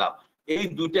করেছিলাম। এই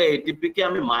দুটো এটিপি কে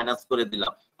আমি মাইনাস করে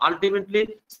দিলাম। আলটিমেটলি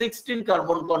 16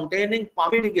 কার্বন কন্টেইনিং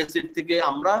পামিনিক অ্যাসিড থেকে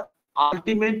আমরা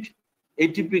আলটিমেট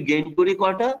এটিপি গেইন করি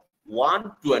কয়টা?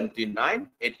 129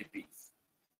 এটিপি।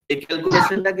 এই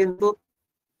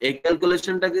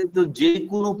ক্যালকুলেশনটা কিন্তু যে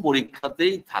কোনো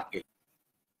পরীক্ষাতেই থাকে।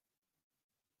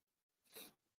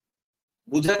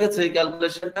 বুঝা গেছে এই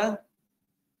ক্যালকুলেশনটা?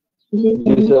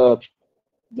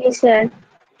 জি স্যার।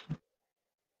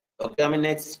 ওকে, আমি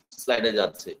নেক্সট স্লাইডে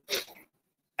যাচ্ছি।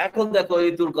 এখন দেখো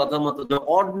এই তোর কথা মতো যে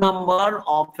অড নাম্বার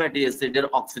অফ ফ্যাটি অ্যাসিডের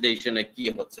অক্সিডেশনে কি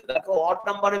হচ্ছে। দেখো অড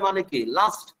নাম্বারে মানে কি?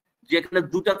 লাস্ট যেখানে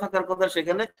দুটা থাকার কথা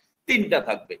সেখানে 3টা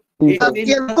থাকবে। এই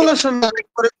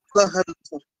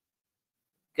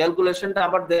ক্যালকুলেশনটা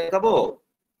আবার দেখাবো।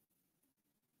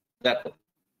 দেখো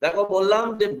দেখো বললাম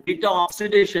যে বিটা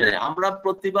অক্সিডেশনে আমরা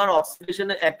প্রতিবার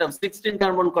অক্সিডেশনে একটা 16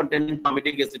 কার্বন কন্টেইনিং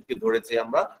পামিটিক অ্যাসিড কে ধরেছি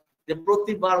আমরা, যে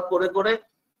প্রতিবার করে করে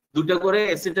দুটো করে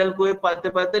অ্যাসিটাইল কোয়ে পাইতে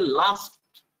পাইতে লাস্ট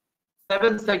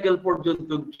 7 সাইকেল পর্যন্ত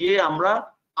গিয়ে আমরা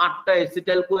 8টা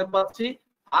অ্যাসিটাইল কোয়ে পাচ্ছি।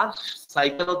 আর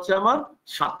সাইকেল হচ্ছে আমার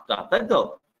 7টা, তাই তো?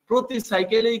 প্রতি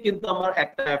সাইকেলেই কিন্তু আমার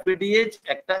একটা এফএডিএইচ,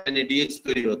 একটা এনএডিএইচ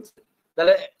তৈরি হচ্ছে।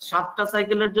 তাহলে 7টা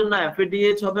সাইকেলের জন্য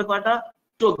এফএডিএইচ হবে কয়টা?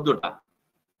 14টা।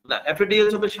 না,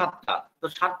 এফএডিএইচ হবে 7টা। তো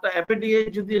 7টা এফএডিএইচ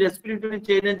যদি রেসপিরেটরি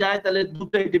চেইনে যায় তাহলে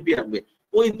 2টা এটিপি আসবে।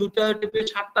 ওই 2টা এটিপি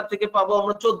 7টা থেকে পাবো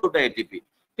আমরা 14টা এটিপি।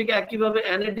 ঠিক একইভাবে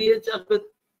এনএডিএইচ আসবে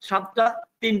 7টা,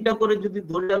 3টা করে যদি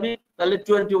ধরি আমি তাহলে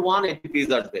 21 এটিপি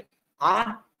আসবে। আর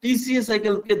টিসিএ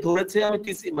সাইকেলকে ধরেছে আমি,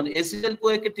 টিসি মানে এসিটাইল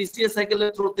কোয়েকে টিসিএ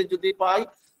সাইকেলের থ্রুতে যদি পাই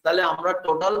তাহলে আমরা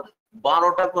টোটাল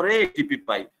 12টা করে এটিপি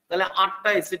পাই। তাহলে 8টা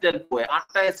এসিটাইল কোয়ে,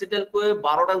 8টা এসিটাইল কোয়ে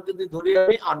 12টা যদি ধরি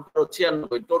আমি 8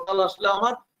 96, টোটাল আসলে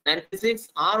আমার 96।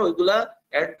 আর ওইগুলা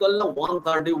অ্যাড করলে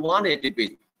 131 এটিপি।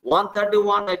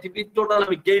 131 এটিপি টোটাল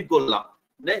আমি গেইন করলাম।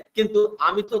 কিন্তু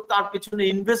আমি তো তার পিছনে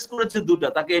ইনভেস্ট করেছি দুটা,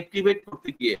 তাকে অ্যাক্টিভেট করতে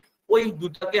গিয়ে ওই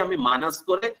দুটাকে আমি মাইনাস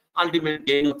করে আলটিমেট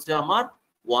গেইন হচ্ছে আমার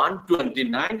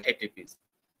 129 এটিপি।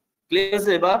 ক্লিয়ার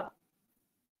আছে এবার?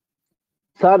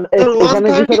 স্যার এখানে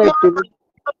কি স্যার অ্যাক্টিভেট?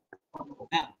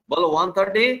 হ্যাঁ বলো।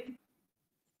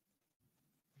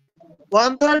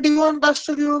 131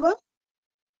 রাষ্ট্র কি হবে?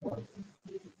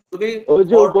 তুমি ওই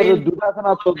যে উপরে দুটো আছে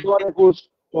না, 14 আর 21,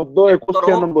 14 21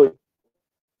 96।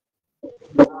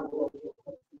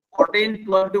 14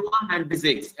 21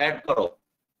 96 ऐड करो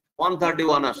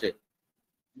 131 আসে।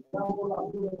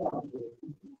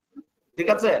 ঠিক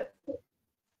আছে?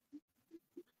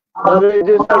 আর এই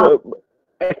যে স্যার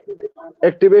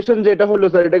অ্যাক্টিভেশন যেটা হলো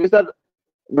স্যার, এটা কি স্যার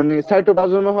মানে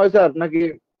সাইটোপ্লাজমে হয় স্যার নাকি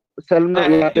সেল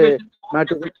মধ্যে?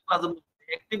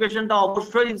 অ্যাক্টিভেশনটা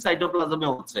অবশ্যই সাইটোপ্লাজমে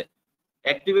হচ্ছে।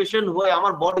 অ্যাক্টিভেশন হয়ে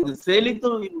আমার বডি, সেলই তো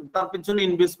তার পিছনে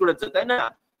ইনভেস্ট করেছে, তাই না?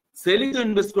 সেলই তো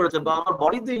ইনভেস্ট করেছে বা আমার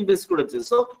বডিতে ইনভেস্ট করেছে।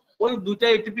 সো ওই দুইটা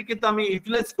এটিপি কে তো আমি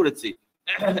ইউটিলাইজ করেছি।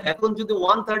 এখন যদি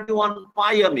 131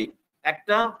 পাই আমি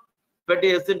একটা ফ্যাটি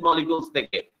অ্যাসিড মলিকিউলস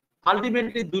থেকে,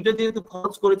 আলটিমেটলি দুইটা যেহেতু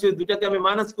খরচ করেছি দুইটাকে আমি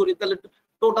মাইনাস করি, তাহলে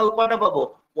টোটাল কয়টা পাবো?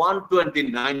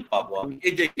 129 পাবো আমি।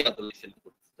 এই যে ক্যালকুলেশন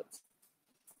করতে চাচ্ছি।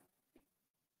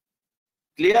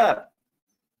 ক্লিয়ার?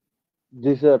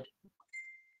 জি স্যার।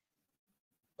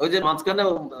 ওই যে মাঝখানে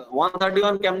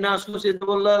 131 কেমনে আসলো সেটা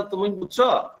বললা, তুমি বুঝছো?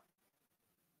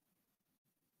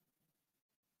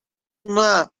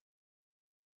 না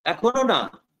এখনো না?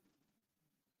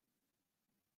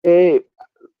 এই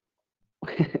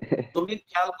তুমি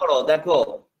খেয়াল করো, দেখো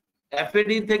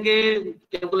এফএডি থেকে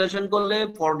ক্যালকুলেশন করলে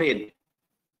 14,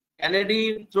 এনএডি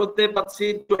থ্রুতে পাচ্ছি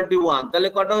 21, তাহলে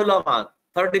কত হলো আমার?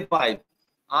 35।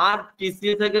 আর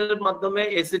টিসিএ সাইকেলের মাধ্যমে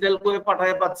এসিটাইল কোয়ে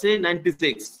পাঠায় পাচ্ছি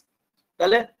 96।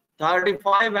 তাহলে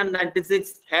 35 and 96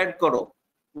 অ্যাড করো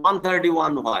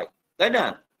 131 হয়, তাই না?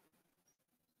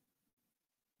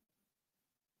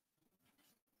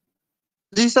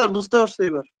 জি স্যার, বুঝতে পারছি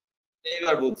এবার।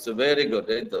 এইবার বুঝছো, ভেরি গুড।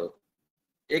 এই তো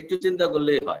একটু চিন্তা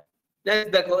করলেই হয়।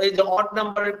 দেখো এই যে অড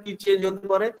নাম্বারের কি চেঞ্জ হতে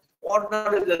পারে?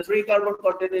 অর্ডিনারি যে 3 কার্বন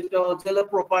কন্টেনিং হচ্ছে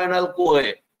প্রোপাইনাল কোয়ে।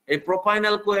 এই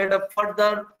প্রোপাইনাল কোয়েটা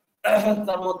ফার্দার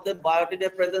তার মধ্যে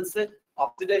বায়োটিনের প্রেজেন্সে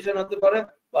অক্সিডেশন হতে পারে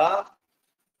বা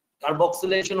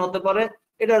কার্বক্সিলেশন হতে পারে।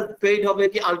 এটা ফেড হবে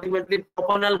কি আলটিমেটলি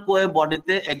প্রোপাইনাল কোয়ে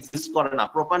বডিতে এক্সিস্ট করে না।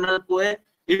 প্রোপাইনাল কোয়ে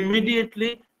ইমিডিয়েটলি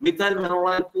মিথাইল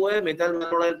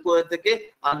ম্যানোলাইল কোয়ে থেকে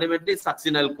আলটিমেটলি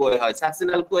সাকসিনাল কোয়ে হয়।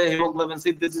 সাকসিনাল কোয়ে হিমোগ্লোবিন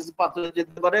সিনথেসিস পাথরে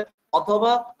যেতে পারে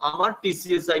অথবা আমার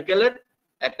টিসিএ সাইকেলের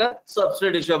একটা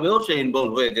সাবস্ট্রেট হিসেবেও সে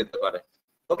ইনভলভ হয়ে যেতে পারে।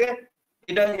 ওকে,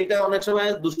 এটা অনেক সময়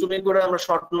দুষ্টুমি করে আমরা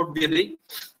শর্ট নোট দিয়ে দিই,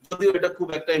 যদিও এটা খুব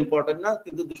একটা ইম্পর্টেন্ট না,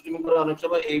 কিন্তু দুষ্টুমি করে অনেক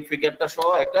সময় এই ফিগারটা সহ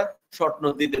একটা শর্ট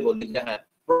নোট দিতে বলি যে হ্যাঁ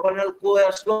প্রোপাইনাল কোয়ে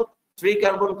আসলো 3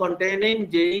 কার্বন কন্টেইনিং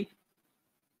যেই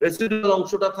রেসিডুয়াল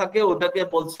অংশটা থাকে ওটাকে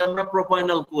বলছি আমরা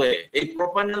প্রোপাইনাল কোয়ে। এই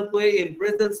প্রোপাইনাল Koi in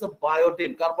presence of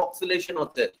বায়োটিন carboxylation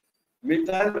হচ্ছে,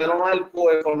 মিথাইল ম্যানোলাইল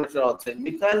কোয়ে ফর্মেশন হচ্ছে,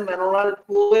 মিথাইল ম্যানোলাইল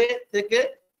কোয়ে থেকে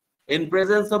in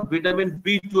presence of vitamin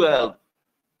B12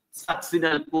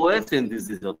 সাকসিনাল Koi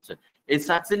synthesis হচ্ছে। এই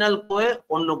সাকসিনাল কোয়ে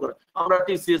অন্য করে আমরা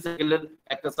টিসিএ সাইকেলের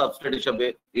একটা সাবস্ট্রেট হিসেবে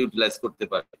ইউটিলাইজ করতে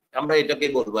পারি। আমরা এটাকে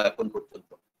বলবো এখন পর্যন্ত।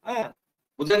 হ্যাঁ,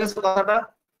 বুঝা গেছে কথাটা?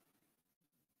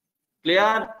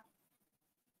 ক্লিয়ার?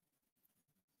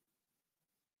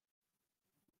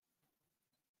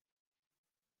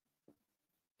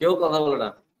 কেউ কথা বলে না?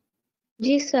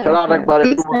 জি স্যার। স্যার আরেকবার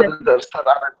একটু বলেন স্যার।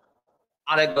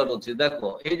 আরেকবার বলছি, দেখো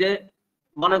এই যে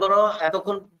মনে করো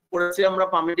এতক্ষণ পড়েছি আমরা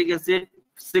পামিটিক অ্যাসিড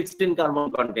 16 কার্বন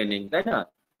কন্টেইনিং, তাই না?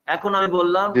 এখন আমি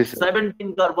বললাম 17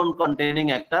 কার্বন কন্টেইনিং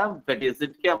একটা ফ্যাটি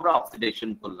অ্যাসিডকে আমরা অক্সিডেশন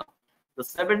করলাম। তো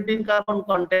 17 কার্বন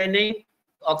কন্টেইনিং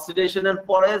অক্সিডেশনের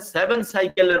পরে 7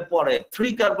 সাইকেলের পরে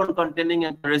 3 কার্বন কন্টেইনিং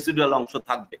একটা রেসিডুয়াল অংশ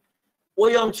থাকবে।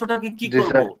 ওই অংশটাকে কি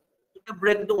করব? এটা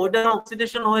ব্রেক, ওইটা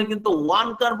অক্সিডেশন হয়ে কিন্তু 1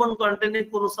 কার্বন কন্টেইনিং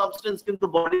কোনো সাবস্টেন্স কিন্তু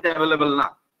বডিতে অ্যাভেলেবল না।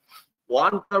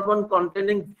 1 কার্বন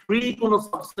কন্টেইনিং ফ্রি কোনো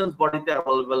সাবস্টেন্স বডিতে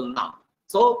অ্যাভেলেবল না।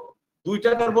 সো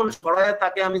 2টা কার্বন সরায়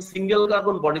তাকে আমি সিঙ্গেল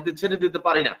কার্বন বডিতে ছেড়ে দিতে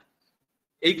পারি না।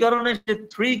 এই কারণে সে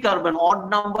 3 কার্বন অড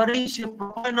নাম্বারেই সে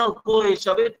প্রোপাইনাল কোয়ে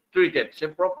হিসাবে ট্রিটেড, সে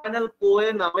প্রোপাইনাল কোয়ে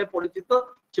নামে পরিচিত,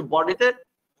 সে বডিতে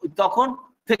তখন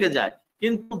থেকে যায়।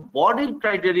 কিন্তু বডির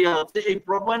ক্রাইটেরিয়া হচ্ছে এই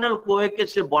প্রোপাইনাল কোয়েকে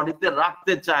সে বডিতে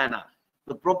রাখতে চায় না।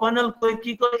 তো প্রোপাইনাল কোয়ে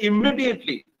কি করে?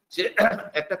 ইমিডিয়েটলি সে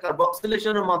একটা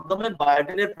কার্বক্সিলেশনের মাধ্যমে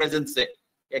বায়োটিনের প্রেজেন্সে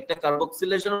একটা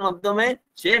কার্বক্সিলেশনের মাধ্যমে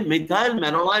সে মিথাইল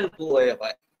ম্যানোলাইল কোয়ে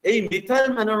হয়। এই মিথাইল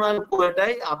ম্যানোলাইল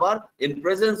কোয়েটাই আবার in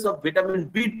presence of vitamin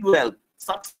B12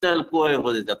 সাকসিনাল Koi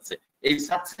হয়ে যাচ্ছে। এই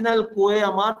সাকসিনাল কোয়ে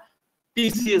আমার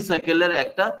টিসিএ সাইকেলের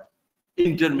একটা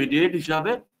ইন্টারমিডিয়েট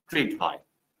হিসাবে ট্রিট হয়।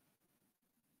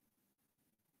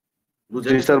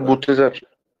 জি স্যার, বুঝতে স্যার।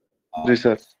 জি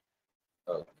স্যার।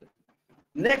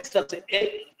 নেক্সট আছে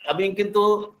আমি কিন্তু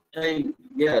এই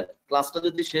ক্লাসটা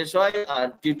যদি শেষ হয় আর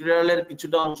টিউটোরিয়ালের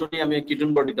কিছুটা অংশ নিয়ে আমি কিটন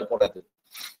বডিটা পড়াতে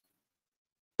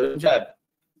সাহেব,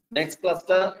 নেক্সট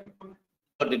ক্লাসটা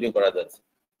কন্টিনিউ করা যাচ্ছে।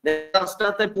 নেক্সট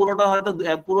ক্লাসটাতে পুরোটা হয়তো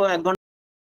পুরো 1 ঘন্টা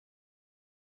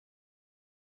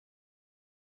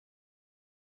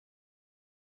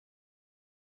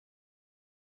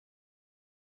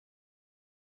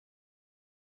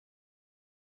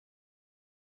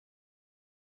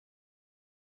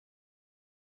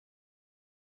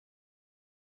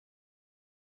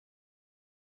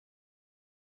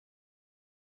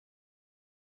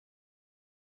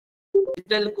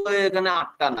এসিটাইল কোয়ে এখানে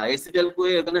 8টা না, এসিটাইল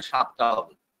কোয়ে এখানে 7টা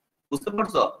হবে। বুঝতে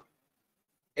পারছো?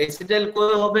 এসিটাইল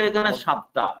কোয়ে হবে এখানে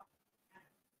 7টা।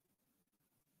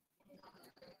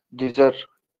 জি স্যার।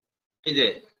 এই যে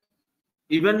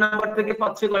ইভেন নাম্বার থেকে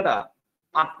পাচ্ছে কয়টা?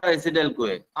 8টা এসিটাইল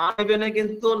কোয়ে। আনইভেনে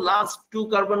কিন্তু লাস্ট 2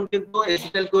 কার্বন কিন্তু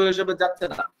এসিটাইল কোয়ে হিসেবে যাচ্ছে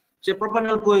না, সে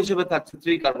প্রোপাইনাল কোয়ে হিসেবে থাকছে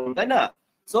 3 কার্বন, তাই না?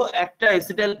 সো একটা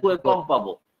এসিটাইল কোয়ে কম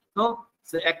পাবো। তো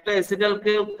একটা এসিটাইল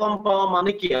কোয়ে কম পাওয়া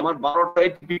মানে কি? আমার 12টা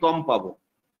এটিপি কম পাবো।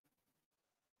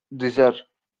 জি স্যার।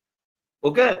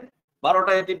 ওকে,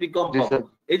 12টা এটিপি কম জি পাবো। স্যার।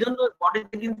 এই জন্য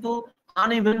বডিতে কিন্তু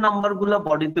আনইভেন নাম্বার গুলা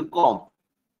বডিতে কম।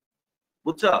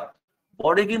 বুঝছো?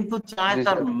 বডি কিন্তু চায় জি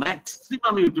তার স্যার।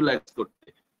 ম্যাক্সিমাম ইউটিলাইজ করতে,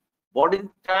 বডি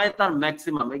চায় তার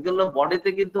ম্যাক্সিমাম। এগুলো বডিতে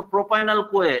কিন্তু প্রোপাইনাল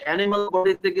কোয়ে, অ্যানিমাল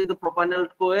বডিতে কিন্তু প্রোপাইনাল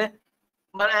কোয়ে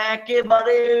মানে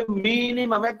একেবারে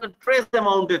মিনিমাম একটা ট্রেস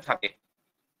অ্যামাউন্টে থাকে,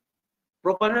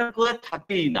 প্রোপাইনাল কোয়ে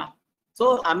থাকেই না। সো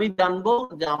আমি জানবো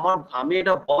যে আমি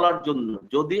এটা বলার জন্য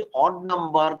যদি odd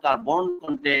number carbon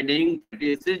containing fatty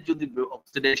acid যদি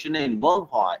অক্সিডেশনে ইনভলভ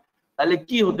হয় তাহলে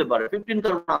কি হতে পারে? 15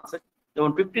 কার্বন আছে,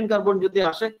 যেমন 15 কার্বন যদি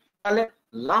আসে তাহলে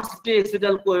লাস্টে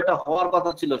এসিটাইল কোয়েটা হওয়ার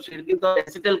কথা ছিল, সে কিন্তু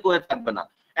এসিটাইল কোয়ে থাকবে না,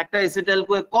 একটা এসিটাইল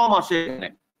কোয়ে কম আসে এখানে।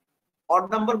 অড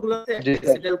নাম্বার গুলোতে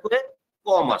এসিটাইল কোয়ে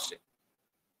কম আসে।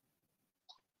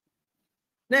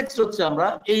 নেক্সট হচ্ছে আমরা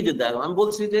এই যে দেখো আমি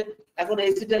বলছি যে এখন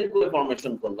এসিটাইল কোয়ে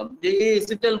ফরমেশন করলাম, যে এই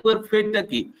এসিটাইল কোয়ের ফেটটা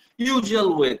কি ইউজুয়াল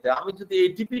ওয়েতে আমি যদি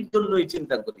এটিপির জন্যই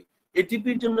চিন্তা করি,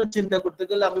 এটিপির জন্য চিন্তা করতে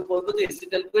গেলে আমি বলবো যে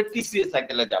এসিটাইল কোয়ে টিসিএ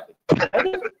সাইকেলে যাবে,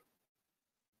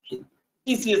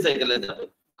 টিসিএ সাইকেলে যাবে।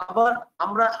 আবার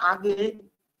আমরা আগে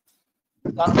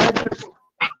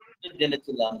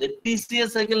জেনেছিলাম যে টিসিএ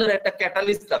সাইকেলের একটা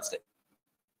ক্যাটালিস্ট আছে,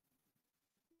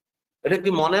 এটা কি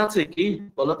মনে আছে কি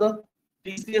বলতো?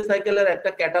 টিসিএ সাইকেলের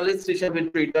একটা ক্যাটালিস্ট হিসেবে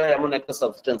ট্রিট হয় এমন একটা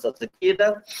সাবস্টেন্স আছে, কি এটা?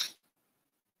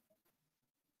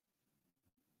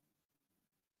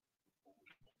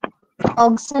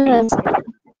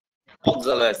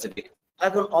 অক্সালোঅ্যাসিটিক।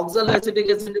 এখন অক্সালোঅ্যাসিটিক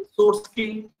অ্যাসিডের সোর্স কি?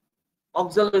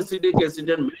 অক্সালোঅ্যাসিটিক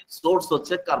অ্যাসিডের মেইন সোর্স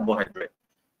হচ্ছে কার্বোহাইড্রেট।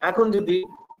 এখন যদি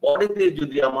বডিতে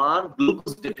যদি আমার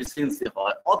গ্লুকোজ ডেফিসিয়েন্সি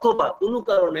হয় অথবা কোনো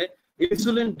কারণে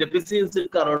ইনসুলিন ডেফিসিয়েন্সির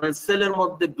কারণে সেলের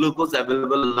মধ্যে গ্লুকোজ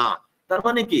অ্যাভেলেবল না, তার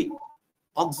মানে কি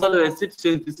অক্সালো অ্যাসিড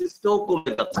সিনথেসিসটাও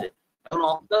কমে যাচ্ছে। এখন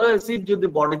অক্সালো অ্যাসিড যদি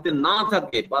বডিতে না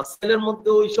থাকে বা সেলের মধ্যে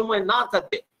ওই সময় না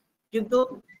থাকে, কিন্তু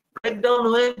ব্রেকডাউন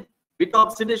হয়ে বিটা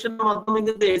অক্সিডেশনের মাধ্যমে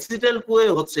কিন্তু অ্যাসিটাইল কোয়ে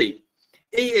হচ্ছেই।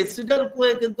 এই অ্যাসিটাইল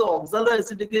কোয়ে কিন্তু অক্সালো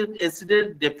অ্যাসিডের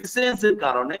ডেফিসিয়েন্সির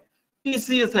কারণে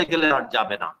টিসিএ সাইকেলে আর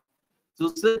যাবে না। তো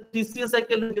টিসিএ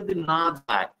সাইকেলে যদি না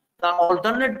যায়, তার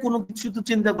অল্টারনেট কোনো কিছু তো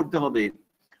চিন্তা করতে হবে।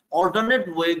 অল্টারনেট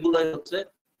ওয়ে গুলো হচ্ছে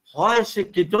হয় সে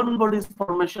কিটোন বডিজ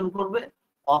ফরমেশন করবে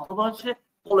অথবা সে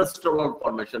কোলেস্টেরল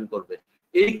ফরমেশন করবে।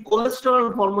 এই কোলেস্টেরল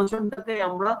ফরমেশনটাকে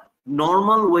আমরা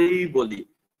নরমাল ওয়েই বলি,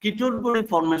 কিটোন বডি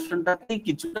ফরমেশনটাকে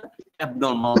কিছুটা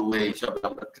অ্যাবনরমাল ওয়ে হিসাবে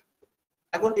আমরা।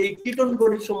 এখন এই কিটোন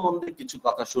বডি সম্বন্ধে কিছু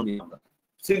কথা শুনি আমরা,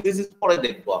 সিনথেসিস পরে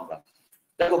দেখবো আমরা।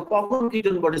 দেখো কখন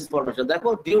কিটোন বডিজ ফরমেশন, দেখো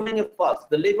during a fast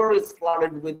the liver is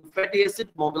flooded with fatty acid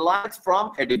mobilised from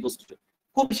adipose tissue.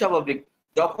 খুব স্বাভাবিক,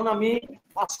 যখন আমি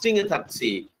ফাস্টিং এ থাকছি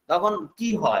তখন কি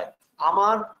হয়,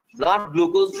 আমার ব্লাড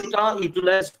গ্লুকোজটা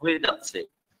ইউটিলাইজ হয়ে যাচ্ছে,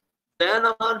 দেন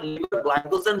আমার লিভার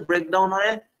গ্লাইকোজেন ব্রেকডাউন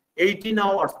হয় 18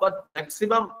 আওয়ার্স বা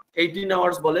ম্যাক্সিমাম 18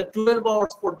 আওয়ার্স বলে 12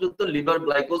 আওয়ার্স পর্যন্ত লিভার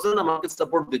গ্লাইকোজেন আমাকে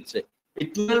সাপোর্ট দিচ্ছে। এই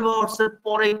 12 আওয়ার্স এর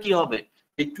পরে কি হবে,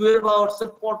 এই 12 আওয়ার্স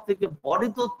এর পর থেকে বডি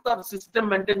তো তার সিস্টেম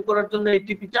মেইনটেইন করার জন্য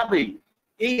এটিপি যাবেই।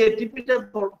 এই এটিপিটা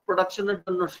প্রোডাকশনের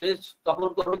জন্য শেষ তখন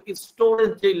করবে কি,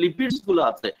 স্টোরেজ যে লিপিডস গুলো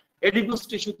আছে এডিপোজ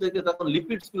টিস্যু থেকে তখন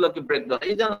লিপিডস গুলোকে ব্রেকডাউন।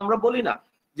 এই যে আমরা বলি না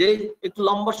যে একটু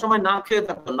লম্বা সময় না খেয়ে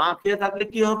থাকতো, না খেয়ে থাকলে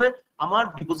কি হবে, আমার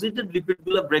ডিপোজিটেড লিপিড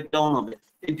গুলো ব্রেকডাউন হবে।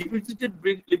 এই ডিপোজিটেড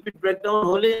লিপিড ব্রেকডাউন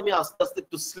হলে আমি আস্তে আস্তে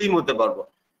একটু স্লিম হতে পারবো।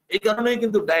 এই কারণেই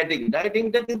কিন্তু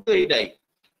ডায়েটিংটা কিন্তু এইটাই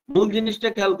মূল জিনিসটা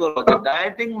খেয়াল করবো, যে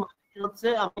ডায়েটিং হচ্ছে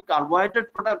আমি কার্বোহাইড্রেট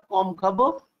প্রোডাক্ট কম খাবো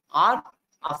আর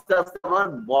আস্তে আস্তে আমার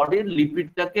বডির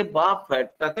লিপিডটাকে বা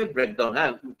ফ্যাটটাকে ব্রেকডাউন।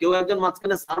 হ্যাঁ, কেউ একজন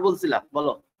মাঝখানে স্যার বলছিলাম,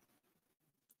 বলো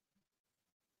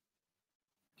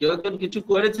কেউ একজন কিছু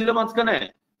করেছিল মাঝখানে?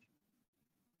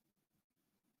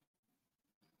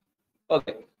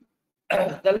 ওকে,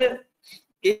 তাহলে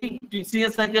এই টিসিএ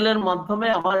সাইকেলের মাধ্যমে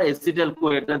আমার অ্যাসিটাইল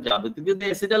কোয়েটা যাবে। কিন্তু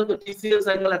অ্যাসিটাইল টিসিএ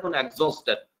সাইকেল এখন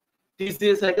এক্সহস্টেড,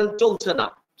 টিসিএ সাইকেল চলছে না,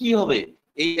 কি হবে,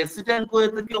 এই অ্যাসিটাইল কোয়ে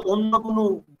থেকে অন্য কোনো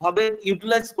ভাবে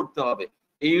ইউটিলাইজ করতে হবে।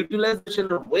 এই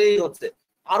ইউটিলাইজেশনের ওয়ে হচ্ছে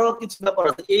আরো কিছু ব্যাপার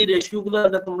আছে। এই রেশিও গুলো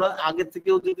তোমরা আগে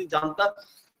থেকেও যদি জানতা,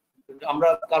 আমরা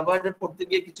কার্বোহাইড্রেট পড়তে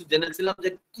গিয়ে কিছু জেনেছিলাম যে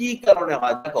কি কারণে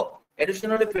হয়। দেখো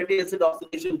additionally fatty acid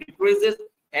oxidation decreases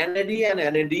NAD and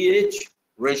NADH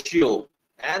ratio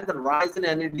and the rise in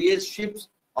NADH shifts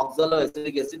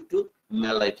oxaloacetic acid to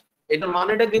malate। এটা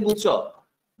মানেটা কি বুঝছো?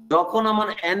 যখন আমার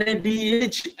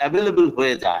NADH অ্যাভেলেবল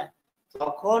হয়ে যায়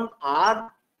তখন আর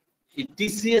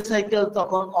টিসিএ সাইকেল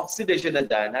তখন অক্সিডেশনে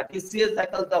যায় না, টিসিএ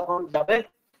সাইকেল তখন যাবে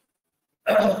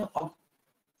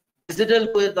অ্যাসিটাইল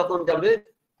কোয়ে তখন যাবে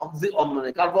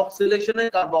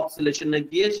কার্বক্সিলেশনে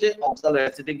গিয়ে সে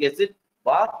অক্সালোঅ্যাসিটিক অ্যাসিড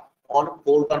বা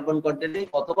ফোর কার্বন কন্টেনিং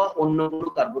অথবা অন্য কোনো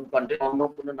কার্বন কন্টেনিং অন্য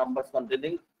কোনো number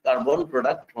containing carbon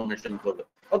product formation করবে।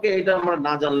 ওকে, এটা আমরা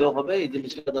না জানলেও হবে, এই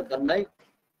জিনিসটা দরকার নাই।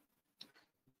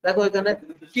 দেখো এখানে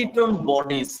কিটোন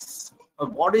বডিজ,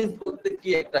 বডিজ বলতে কি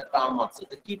একটা টার্ম আছে,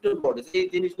 কিটোন বডিজ, এই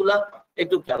জিনিসগুলা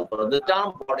একটু খেয়াল করো। The term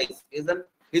bodies is an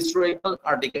historical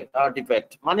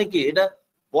artifact. মানে কি এটা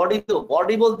বডি, তো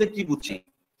বডি বলতে কি বুঝি,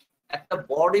 একটা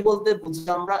বডি বলতে বুঝি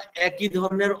আমরা একই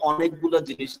ধরনের অনেকগুলো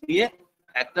জিনিস নিয়ে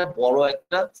একটা বড়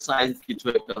একটা সাইজ কিছু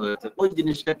একটা হয়েছে, ওই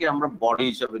জিনিসটাকে আমরা বডি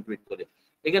হিসাবে ট্রিট করি।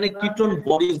 এখানে কিটোন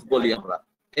বডিজ বলি আমরা,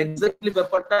 এক্স্যাক্টলি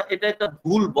ব্যাপারটা এটা একটা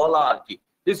ভুল বলা আর কি,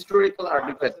 হিস্টোরিক্যাল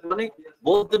আর্টিফ্যাক্ট মানে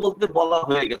বলতে বলতে বলা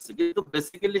হয়ে গেছে, কিন্তু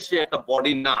বেসিক্যালি সে একটা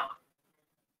বডি না।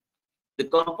 The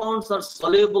compounds are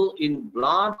soluble in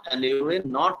blood and urine,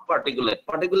 not particulate.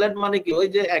 Particulate মানে কি, ওই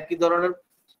যে একই ধরনের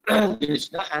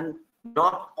জিনিসটা, and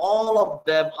not all of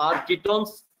them are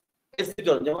ketones,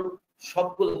 acetone। যেমন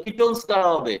সবগুলো কিটোনস কারা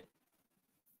হবে,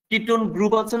 কিটোন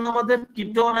গ্রুপ আছে না আমাদের,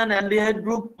 কিটোন এন্ড অ্যালডিহাইড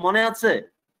গ্রুপ মনে আছে?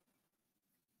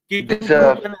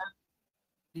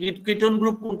 কিটোন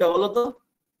গ্রুপ কোনটা বলো তো?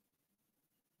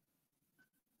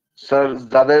 স্যার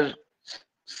যাদের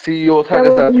সিও থাকে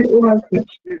স্যার,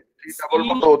 ডাবল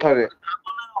মতো থাকে,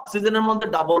 অক্সিজেনের মধ্যে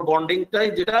ডাবল বন্ডিংটাই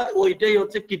যেটা, ওইটাই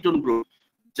হচ্ছে কিটোন গ্রুপ।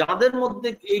 যাদের মধ্যে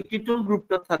এই কিটোন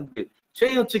গ্রুপটা থাকবে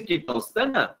সেই হচ্ছে কিটোনস, তাই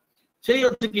না? সেই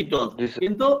হচ্ছে কিটোনস।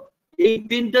 কিন্তু এই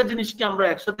তিনটা জিনিসকে আমরা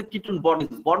একসাথে কিটোন বডি,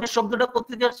 বডির শব্দটা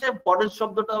কোথেকে আসছে? বডির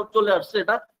শব্দটা চলে আসছে,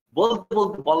 এটা বলতে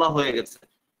বলতে বলা হয়ে গেছে,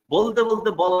 বলতে বলতে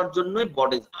বলার জন্যই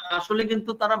বডিজ, আসলে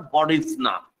কিন্তু তারা বডিজ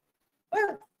না।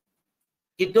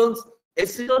 Ketones,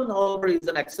 acetone, however, is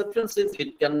an exception since it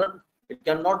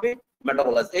cannot be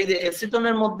metabolized. এই যে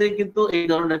অ্যাসিটনের মধ্যে কিন্তু এই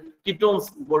ধরনের কিটোনস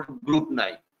গ্রুপ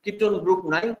নাই, কিটোন গ্রুপ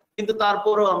নাই, কিন্তু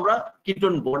তারপরেও আমরা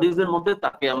কিটোন বডিজ এর মধ্যে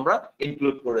তাকে আমরা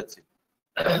ইনক্লুড করেছি।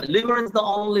 Liver is the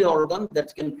only organ that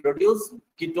can produce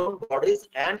ketone bodies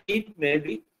and it may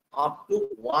be up to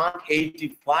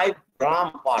 185 gram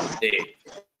per day.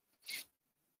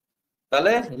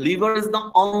 তাহলে liver is the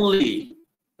only,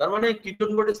 তার মানে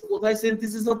কিটোন বডিজ কোথায়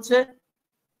সিনথেসিস হচ্ছে?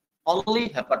 Only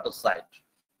hepatocyte.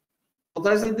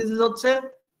 কোথায় সিনথেসিস হচ্ছে?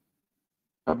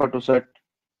 Hepatocyte,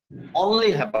 only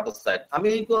hepatocyte. আমি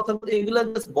এই কথা এইগুলা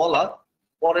জাস্ট বলা,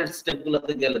 পরের স্টেপ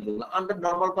গুলাতে গেলে বললাম। Under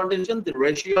normal condition the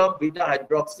ratio of beta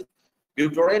hydroxy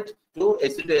butyrate to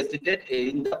acetoacetate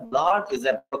in the blood is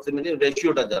approximately,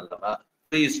 রেশিওটা জানলাম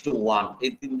 3:1,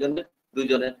 এই তিনজনের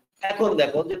দুইজনের। এখন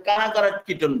দেখো যে কারা কারা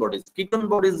ketone bodies. Ketone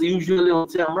bodies usually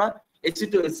হচ্ছে আমরা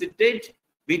acetoacetate,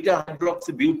 beta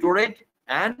hydroxy butyrate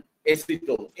and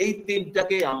acetone, এই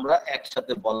তিনটাকে আমরা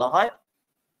একসাথে বলা হয়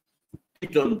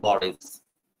কিটোন বডিজ।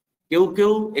 কেউ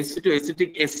কেউ অ্যাসিটিক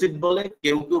অ্যাসিড বলে,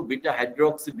 কেউ কেউ বিটা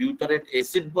হাইড্রোক্সি বিউটারেট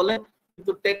অ্যাসিড বলে,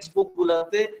 কিন্তু টেক্সট বুক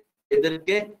গুলাতে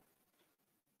এদেরকে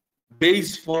বেস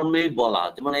ফর্মে বলা,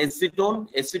 যেমন acetone,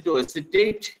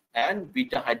 অ্যাসিটোঅ্যাসিটেট and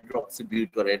beta hydroxy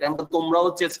butyrate. আমরা তোমরাও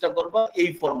চেষ্টা করবা এই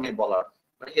ফর্মে বলার,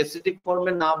 মানে অ্যাসিটিক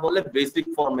ফর্মে না বলে বেসিক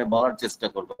ফর্মে বলার চেষ্টা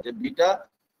করবা, যে beta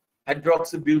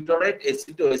hydroxy butyrate,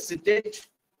 অ্যাসিটোঅ্যাসিটেট,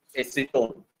 acetone,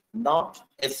 not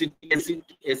acetic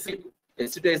acid,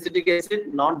 acetoacetic acid,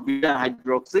 not beta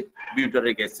hydroxy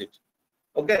butyric acid.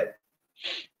 Okay,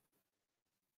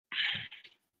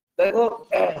 দেখো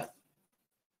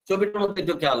ছবিটার মধ্যে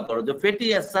একটু খেয়াল করো যে fatty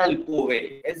acyl Koi,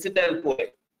 acetyl CoA,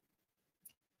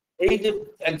 এই যে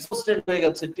এক্সস্টেড হয়ে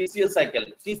গেছে টিসিএস সাইকেল,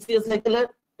 টিসিএস সাইকেলের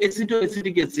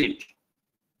অ্যাসিটোঅ্যাসিটিক অ্যাসিড,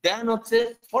 দেন হচ্ছে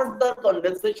further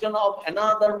condensation of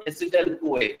another acetyl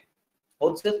CoA,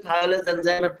 হচ্ছে থায়োলেজ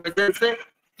এনজাইমের প্রেজেন্সে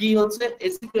কি হচ্ছে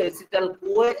অ্যাসিটোঅ্যাসিটাইল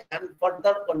কোয়ে এন্ড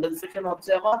ফার্দার কনডেনসেশন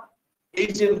হচ্ছে আমার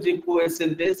এইচএমজি কোয়ে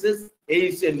সিনথেসিস,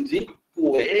 এইচএমজি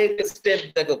কোয়ে। এক স্টেপ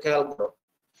দেখো খেয়াল করো,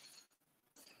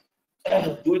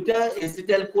 দুইটা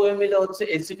অ্যাসিটাইল কোয়ে মিলে হচ্ছে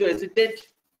অ্যাসিটোঅ্যাসিটেট,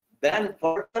 দেন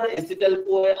ফার্দার অ্যাসিটাইল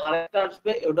কোয়ে আরেকটা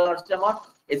আসবে, ওটা আসছে আমার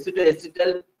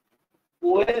অ্যাসিটোঅ্যাসিটাইল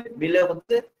কোয়ে মিলে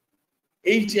হচ্ছে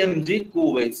এইচএমজি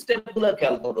কোয়ে। স্টেপগুলো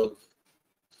খেয়াল করো,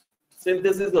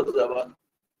 সিনথেসিস হচ্ছে আবার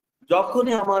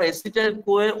যখনই আমার অ্যাসিটাইল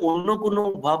কোয়ে অন্য কোনো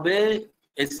ভাবে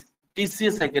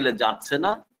টিসিএস সাইকেলে যাচ্ছে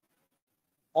না,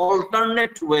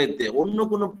 অল্টারনেট ওয়েতে অন্য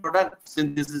কোনো প্রোডাক্ট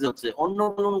সিনথেসিস হচ্ছে, অন্য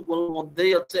কোনো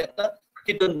মধ্যেই হচ্ছে একটা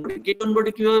কিটোন বডি। কিটোন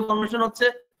বডি কিভাবে ফর্মেশন হচ্ছে?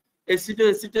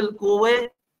 অ্যাসিটোঅ্যাসিটাইল Koi,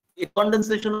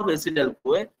 condensation of acetyl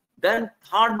CoA, then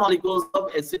third molecules of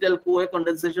acetyl CoA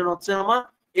condensation হচ্ছে আমার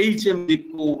এইচএমজি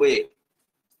কোয়ে।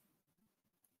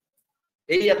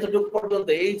 এই এতটুকু পর্যন্ত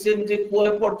এইচএমজি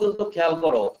কোয়ে পর্যন্ত খেয়াল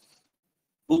করো,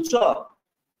 বুঝছো?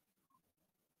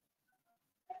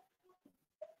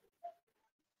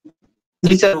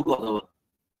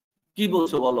 কি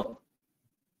বলছো বলো?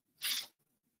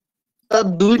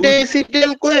 দুইটা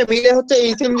অ্যাসিটাইল কোয়ে মিলে হচ্ছে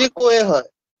এইচএমজি কোয়ে হয়।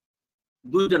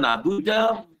 দুইটা না, দুইটা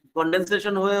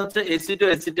কনডেনসেশন হয়ে হচ্ছে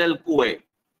অ্যাসিটোঅ্যাসিটাইল কোয়ে,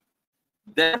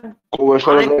 দেন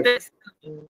আরেকটা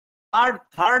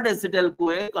থার্ড অ্যাসিটাইল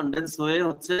কোয়ে কনডেন্স হয়ে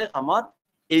হচ্ছে আমার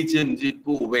এইচএমজি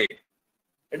কোয়ে।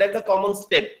 এটা একটা কমন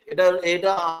স্টেপ,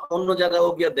 এটা অন্য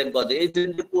জায়গায়ও গিয়ে দেখবা যে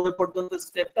এইচএমজি কোয়ে পর্যন্ত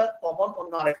স্টেপটা কমন,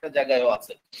 অন্য আরেকটা জায়গায়ও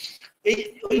আছে। এই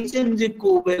এইচএমজি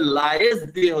কোয়ে লাইজ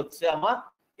দিয়ে হচ্ছে আমার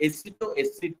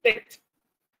অ্যাসিটোঅ্যাসিটেট,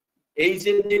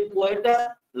 এইচএমজি কোয়েটা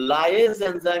লাইজ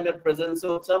এনজাইমের প্রেজেন্সে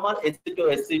হচ্ছে আমার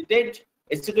অ্যাসিটোঅ্যাসিটেট।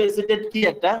 অ্যাসিটোঅ্যাসিটেট কি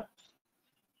একটা?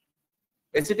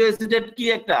 অ্যাসিটোঅ্যাসিটেট কি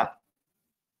একটা?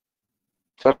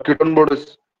 Sir ketone bodies.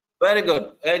 Very good,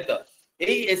 এই তো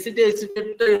এই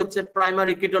অ্যাসিটোঅ্যাসিটেটটাই হচ্ছে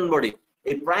প্রাইমারি কিটোন বডি।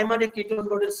 এই প্রাইমারি কিটোন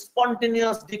বডির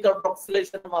স্পন্টেনিয়াস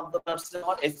ডিকার্বক্সিলেশনের মাধ্যমে আসছে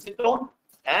আমার অ্যাসিটোন,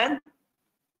 এন্ড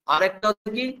আরেকটা হচ্ছে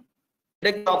কি,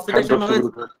 এটা কি অক্সিডেশন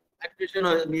হয়েছে, অ্যাক্টিভেশন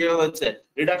নিয়ে হয়েছে,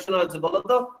 রিডাকশন হয়েছে, বলো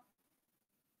তো?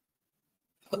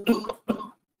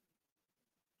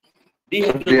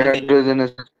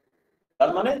 ডিহাইড্রোজেনেস।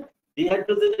 তার মানে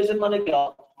ডিহাইড্রোজেনেশন মানে কি?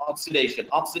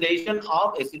 Oxidation of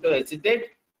অ্যাসিটোএসিটেট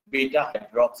beta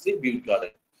hydroxy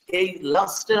butyrate. এই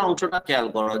লাস্টের অংশটা খেয়াল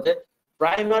করো যে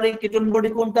প্রাইমারি কিটোন বডি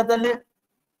কোনটা তাহলে?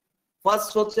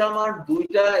 ফার্স্ট হচ্ছে আমার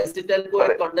দুইটা অ্যাসিটাইল কোয়ে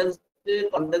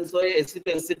কন্ডেন্স হয়ে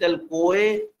acetyl CoA,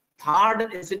 third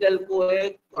acetyl CoA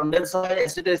condense হয়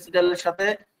অ্যাসিটাইলের সাথে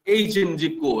এইচএমজি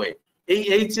কোয়ে। এই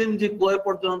এইচএমজি কোয়ে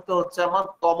পর্যন্ত হচ্ছে আমার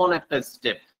কমন একটা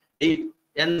স্টেপ। এই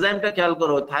এনজাইমটা খেয়াল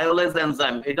করো, থায়োলেজ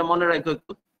এনজাইম, এটা মনে রাখো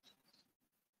একটু।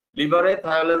 লিভারে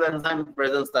থায়োলেজ এনজাইম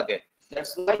প্রেজেন্স থাকে,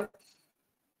 that's why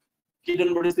ketone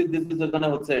body synthesis এখানে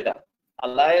হচ্ছে এটা। আর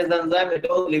লাইজ এনজাইম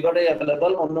এটাও লিভারে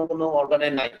अवेलेबल, অন্য কোনো অর্গানে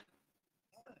নাই।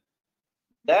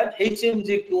 that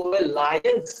HMG-CoA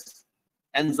liase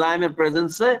এনজাইমের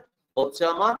প্রেজেন্সে হচ্ছে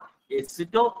আমার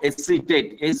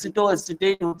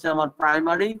অ্যাসিটোএসিটেট হচ্ছে আমার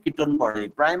primary ketone body.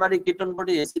 Primary ketone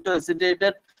body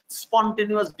অ্যাসিটোএসিটেটের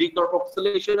spontaneous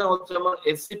ডিকার্বক্সিলেশনে হচ্ছে আমার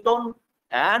অ্যাসিটোন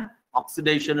এন্ড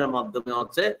অক্সিডেশনের মাধ্যমে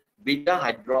হচ্ছে বিটা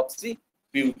হাইড্রক্সি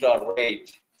বিউটারেট।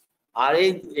 আর এই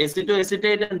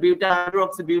অ্যাসিটোএসিটেট এন্ড বিটা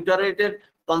হাইড্রক্সি বিউটারেটের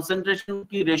কনসেন্ট্রেশন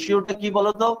কি, রেশিওটা কি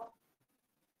বলো তো?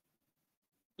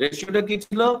 রেশিওটা কি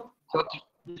ছিল?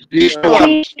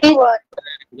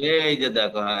 এই যে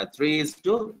দেখো, হ্যাঁ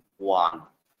 3:1।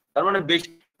 তার মানে বেশি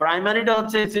প্রাইমারিটা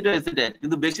হচ্ছে অ্যাসিটোএসিটেট,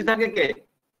 কিন্তু বেশি থাকে কে?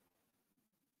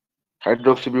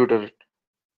 Hydroxy butyrate.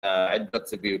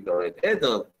 Hydroxy butyrate. এই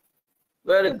তো,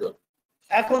 ভেরি গুড।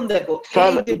 এখন দেখো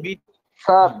স্যার,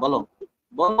 স্যার বলো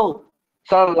বলো।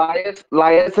 স্যার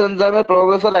লাইস এনজাইমের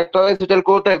প্রোগ্রেসর একটা অ্যাসিটাইল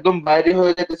কোটা একদম বাইরে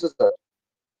হয়ে যাচ্ছে স্যার।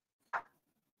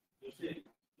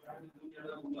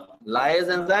 লাইজ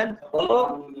এনজাইম বলো।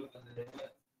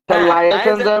 স্যার লাইস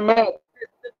এনজাইমে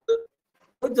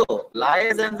ওই তো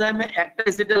লাইজ এনজাইমে একটা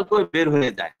অ্যাসিটাইল কোয়ে বের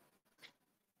হয়ে যায়,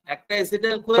 একটা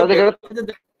অ্যাসিটাইল কোয়ে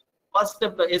ফার্স্ট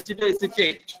স্টেপটা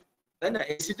অ্যাসিটোএসিটেট, তাই না?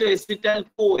 অ্যাসিটোএসিটাইল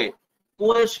কোয়ে,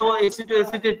 কোয়ে সহ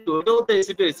অ্যাসিটোএসিটেট টু, এটাও তো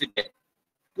অ্যাসিটোএসিটেট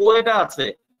কোয়েটা আছে।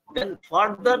 দেন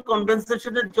ফার্দার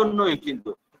কনডেনসেশনের জন্যই কিন্তু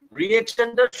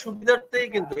রিঅ্যাকশনটার সুবিধার্থেই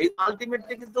কিন্তু এই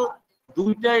আলটিমেটলি কিন্তু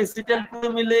দুইটা অ্যাসিটাইল কোয়ে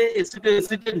মিলে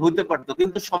অ্যাসিটোএসিটেট হতে পারতো,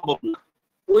 কিন্তু সম্ভব না।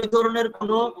 ওই ধরনের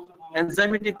কোনো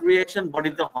এনজাইমেটিক রিঅ্যাকশন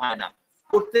বডিতে হয় না।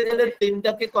 করতে গেলে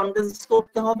তিনটাকে কনডেন্স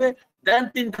করতে হবে, দেন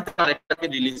তিনটাকে আরেকটাকে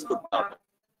রিলিজ করতে হবে।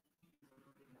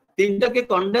 তিনটাকে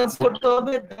কনডেন্স করতে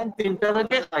হবে, দেন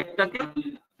তিনটাকে আরেকটাকে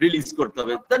রিলিজ করতে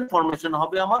হবে, দেন ফর্মেশন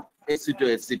হবে আমার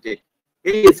অ্যাসিটোএসিটেট।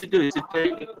 এই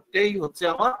অ্যাসিটোএসিটেটই হচ্ছে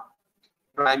আমার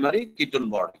প্রাইমারি কিটোন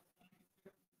বডি।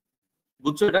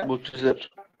 বুঝছো এটা? বুঝছি স্যার।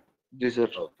 জি স্যার।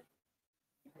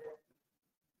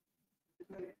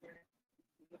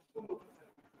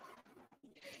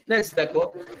 নেক্সট দেখো,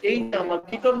 এই আমার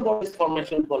কিটোন বডিজ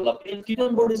ফর্মেশন করলাম। এই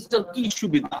কিটোন বডিজটার কি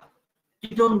সুবিধা?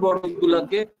 কিটোন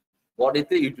বডিগুলোকে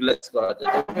বডিতে ইউটিলাইজ করা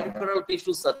যায়। পেরিফেরাল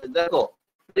টিস্যুস আছে, দেখো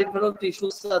peripheral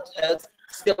tissues such as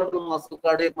skeletal muscle,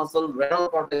 cardiac muscle, renal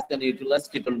cortex can utilize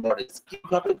ketone bodies.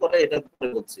 কিভাবে করে এটা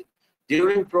বলছি।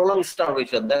 During prolonged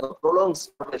starvation, দেখো prolonged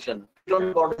starvation, ketone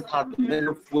bodies are the main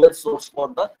fuel source for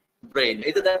the brain.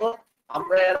 এই যে দেখো,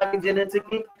 আমরা এর আগে জেনেছি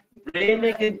কি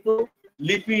ব্রেনে কিন্তু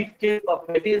লিপিড কে বা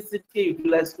ফ্যাটি অ্যাসিড কে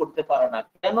ইউটিলাইজ করতে পারে না।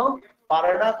 কেন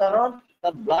পারে না? কারণ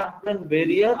তার ব্লাড ব্রেন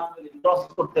ব্যারিয়ার ক্রস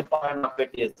করতে পারে না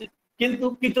ফ্যাটি অ্যাসিড, কিন্তু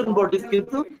কিটোন বডিজ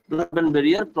কিন্তু ব্লাড ব্রেন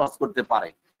ব্যারিয়ার ক্রস করতে পারে।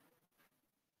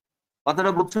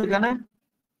 কথাটা বুঝছো? এখানে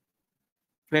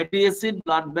fatty acid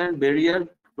blood brain barrier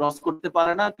cross করতে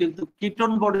পারে না, কিন্তু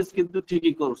কিটোন বডিজ কিন্তু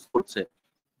ঠিকই ক্রস করছে।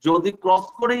 যদি ক্রস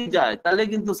করেই যায় তাহলে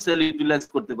কিন্তু সেল ইউটিলাইজ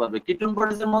করতে পারবে। কিটোন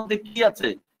বডিজের মধ্যে কি আছে?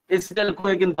 অ্যাসিটাইল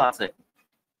কোয়ে কিন্তু আছে।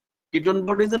 কিটোন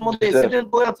বডিজের মধ্যে অ্যাসিটাইল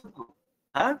কোয়ে আছে তো,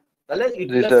 হ্যাঁ? তাহলে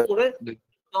ইউটিলাইজ করে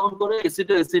কাউন্ট করে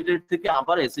অ্যাসিটোএসিটেট থেকে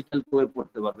আবার অ্যাসিটাইল কোয়ে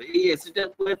পড়তে পারবে। এই অ্যাসিটাইল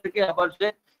কোয়ে থেকে আবার সে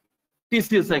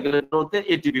টিসিএস সাইকেলের মধ্যে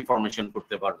এটিপি ফর্মেশন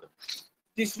করতে পারবে।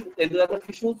 টিস্যু এগুলো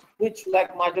tissue which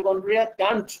like mitochondria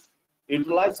can't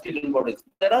utilize ketone bodies.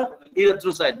 তারা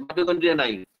erythrocyte, mitochondria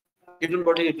নাই, ketone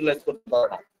body utilize করতে পারে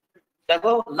না।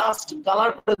 দেখো লাস্ট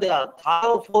কালার করে দেয়া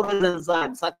thiophoresis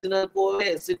enzyme, succinyl CoA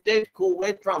acetate CoA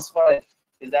transferase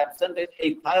is absent in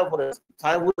এই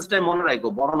thiophoresis মনে রাখো,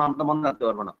 বড় নামটা মনে রাখতে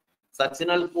পারবে না।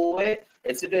 succinyl CoA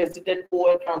acetate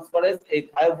CoA transferase, এই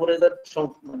thiophoresis এর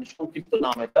সংক্ষিপ্ত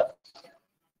নাম এটা,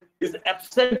 is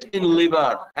absent in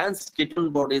liver, hence ketone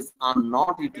bodies are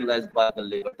not utilized by the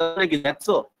liver. তাহলে কি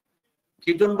দেখছো,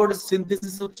 ketone bodies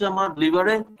synthesis হচ্ছে আমার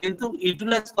লিভারে, কিন্তু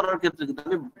ইউটিলাইজ করার ক্ষেত্রে কিন্তু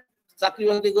আমি চাকরি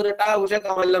বাকরি করে টাকা পয়সা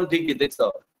কামাইলাম ঠিকই, দেখছো,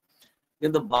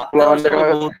 কিন্তু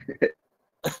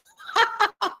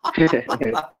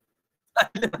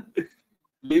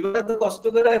লিভারে তো কষ্ট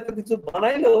করে এত কিছু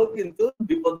বানাইলো, কিন্তু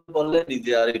বিপদ পড়লে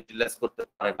নিজে আর ইউটিলাইজ করতে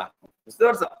পারে না। বুঝতে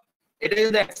পারছো? এটা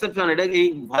কিন্তু এক্সেপশন, এটা এই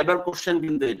ভাইবার কোশ্চেন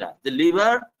কিন্তু এটা যে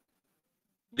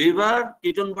লিভার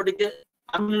কিটোন বডিকে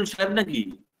আমিনুল সাহেব নাকি?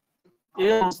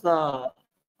 এই অবস্থা।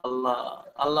 আল্লাহ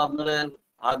আল্লাহ আপনারা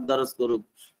হাত দারাজ করুক।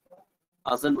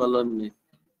 আছেন ভালো এমনি?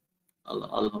 আল্লাহ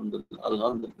আলহামদুলিল্লাহ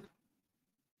আলহামদুলিল্লাহ।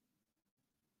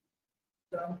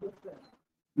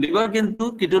 লিভার কিন্তু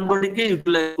কিটোন বডিকে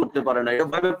ইউটিলাইজ করতে পারে না। এটা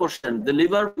ভাবে কোশ্চেন যে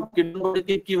লিভার কিটোন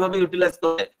বডিকে কিভাবে ইউটিলাইজ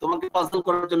করে, তোমাকে পাজল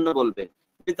করার জন্য বলবে,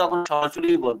 তুমি তখন সরাসরি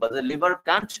বলবা যে liver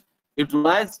Kant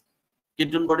utilise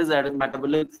ketone bodies as a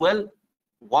metabolic fuel.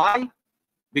 Why?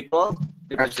 Because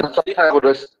it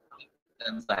is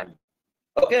enzyme.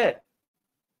 ওকে,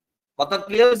 কথা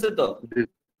ক্লিয়ার হয়েছে তো?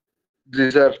 জি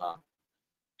স্যার।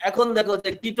 এখন দেখো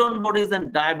যে ketone bodies and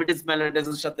diabetes mellitus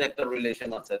এর সাথে একটা রিলেশন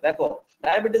আছে। দেখো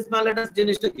ডায়াবেটিস মেলিটাস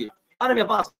জিনিসটা কি? আরে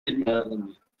বাবা,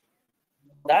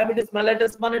 ডায়াবেটিস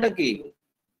মেলিটাস মানেটা কি?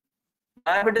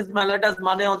 ডায়াবেটিস মেলিটাস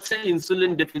মানে হচ্ছে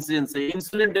ইনসুলিন ডেফিসিয়েন্সি।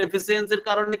 ইনসুলিন ডেফিসিয়েন্সির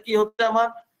কারণে কি হচ্ছে, আমার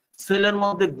সেলের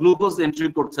মধ্যে গ্লুকোজ এন্ট্রি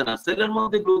করছে না। সেলের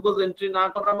মধ্যে গ্লুকোজ এন্ট্রি না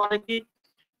করা মানে কি,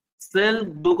 সেল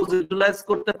গ্লুকোজ ইউটিলাইজ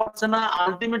করতে পারছে না।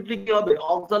 আলটিমেটলি কি হবে,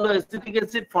 অক্সালো অ্যাসিটিক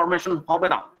অ্যাসিড ফরমেশন হবে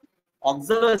না।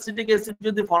 অক্সালো অ্যাসিটিক অ্যাসিড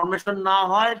যদি ফরমেশন না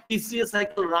হয়, টিসিএ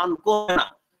সাইকেল রান করবে না।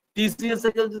 টিসিএ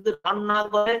সাইকেল যদি রান না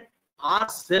করে আর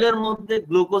সেলের মধ্যে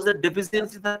গ্লুকোজের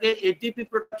ডেফিসিয়েন্সি থাকে, এটিপি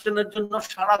প্রোডাকশনের জন্য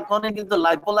সারাক্ষণে কিন্তু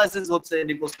লাইপোলাইসিস হচ্ছে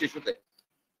এডিপোজ টিস্যুতে।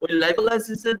 ওই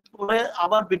লাইপোলাইসিসের পরে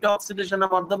আবার বিটা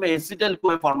অক্সিডেশনের মাধ্যমে এসিটাইল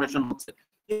কোয়ে ফরমেশন হচ্ছে।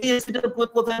 এই এসিটাইল কোয়ে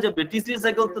কোথায় যাবে? টিসিএ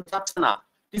সাইকেল তো যাচ্ছে না,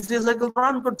 টিসিএ সাইকেল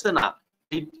রান করছে না।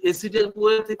 এই এসিটাইল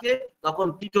কোয়ে থেকে তখন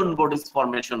কিটোন বডিজ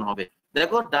ফরমেশন হবে।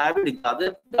 দেখো ডায়াবেটিক,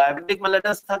 যাদের ডায়াবেটিক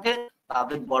মেলিটাস থাকে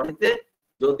তাদের বডিতে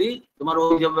যদি তোমার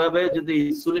ওইভাবে যদি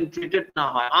ইনসুলিন ট্রিটেড না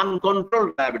হয়, আনকন্ট্রোল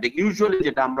ডায়াবেটিক, ইউজুয়ালি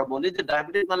যেটা আমরা বলি যে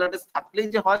ডায়াবেটিক মেলিটাস থাকলেই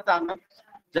যে হয় তা না,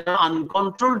 যারা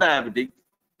আনকন্ট্রোল ডায়াবেটিক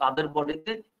তাদের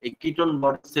বডিতে এই ketone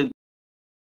body cell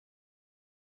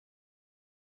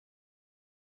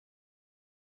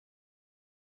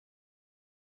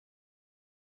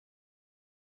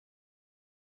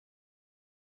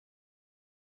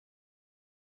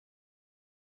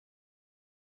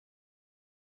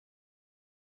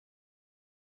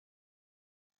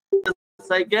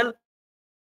cycle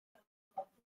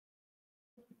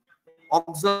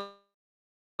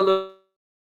অক্সালো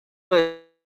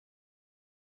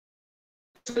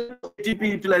ATP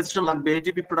utilisation লাগবে,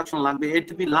 এটিপি প্রোডাকশন লাগবে,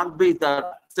 এটিপি লাগবেই তার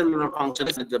সেলুলার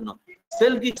ফাংশনের জন্য।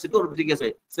 সেল কি ঠিক আছে,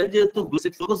 সেল যেহেতু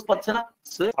গ্লুকোজ পাচ্ছে না,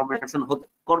 সে ফরমেশন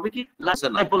করবে কি,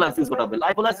 লাইপোলাইসিস ঘটাবে।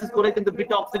 লাইপোলাইসিস করে কিন্তু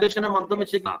বিটা অক্সিডেশনের মাধ্যমে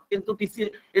সে কিন্তু টিসি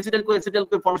এসিটাইল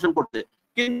কো ফরমেশন করতে,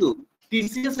 কিন্তু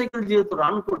টিসিএ সাইকেল যেহেতু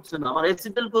রান করছে না, আমার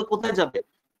এসিটাইল কো কোথায় যাবে?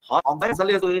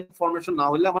 ফরমেশন না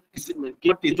হলে আমার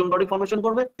কিটোন বডি ফরমেশন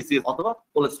করবে অথবা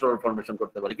কোলেস্টেরল ফরমেশন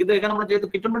করতে পারে। কিন্তু এখানে আমরা যেহেতু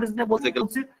কিটোন বডি নিয়ে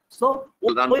বলছি, সো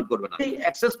রান করবে না। এই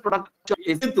এক্সেস প্রোডাকশন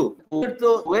কিন্তু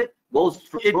ওয়ে গোস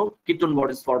থ্রু কিটোন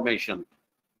বডিজ ফরমেশন।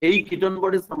 এই কিটোন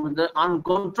বডিজ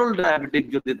আনকন্ট্রোল ডায়াবেটিক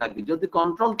যদি থাকে, যদি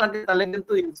কন্ট্রোল থাকে তাহলে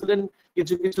কিন্তু ইনসুলিন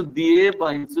কিছু কিছু দিয়ে বা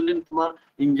ইনসুলিন তোমার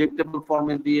ইনজেক্টেবল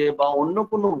ফর্মে দিয়ে বা অন্য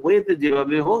কোনো ওয়েতে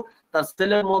যেভাবে হোক তার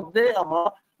সেলের মধ্যে আমরা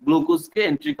গ্লুকোজকে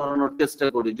এন্ট্রি করানোর চেষ্টা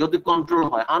করি। যদি কন্ট্রোল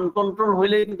হয়, আনকন্ট্রোল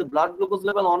হইলে কিন্তু ব্লাড গ্লুকোজ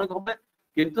লেভেল অনেক হবে,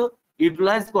 কিন্তু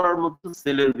ইউটিলাইজ করার মতো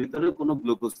সেলের ভিতরে কোনো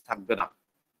গ্লুকোজ থাকবে না।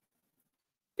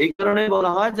 এই কারণে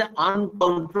বলা হয় যে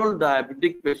আনকন্ট্রোল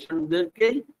ডায়াবেটিক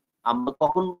পেশেন্টদেরকেই আমরা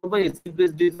কখন বলবো অ্যাসিড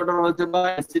বেস ডিসঅর্ডার হয়েছে বা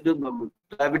অ্যাসিড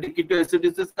ডায়াবেটিক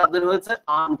কিটোএসিডোসিস তাদের হয়েছে,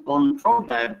 আনকন্ট্রোল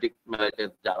ডায়াবেটিক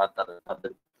মেলিটাস যারা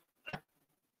তাদের।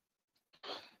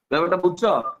 ব্যাপারটা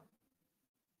বুঝছো?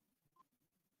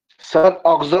 স্যার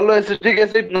অক্সালো অ্যাসিটিক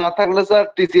অ্যাসিড না থাকলে স্যার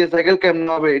টিসিএ সাইকেল কেমন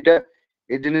হবে, এটা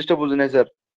এই জিনিসটা বুঝি নাই স্যার।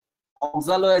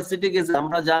 অক্সালো অ্যাসিটিক অ্যাসিড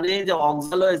আমরা জানি যে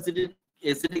অক্সালো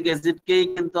অ্যাসিটিক অ্যাসিডকেই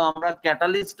কিন্তু আমরা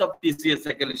ক্যাটালিস্ট অফ টিসিএ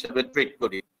সাইকেল হিসেবে ট্রিট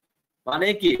করি। মানে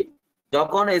কি,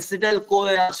 যখন এসিটাইল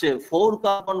কোয়ে আসে 4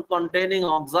 carbon containing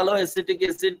অক্সালো acetic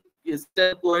acid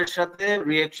acetyl কোয়ের সাথে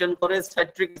রিঅ্যাকশন করে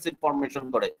সাইট্রিক অ্যাসিড ফরমেশন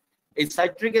করে। এই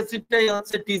সাইট্রিক অ্যাসিডটাই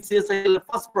হচ্ছে টিসিএ সাইকেলের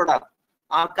ফার্স্ট প্রোডাক্ট।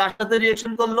 আর কার সাথে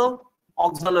রিঅ্যাকশন করলো?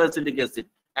 অক্সালো অ্যাসিটিক অ্যাসিড।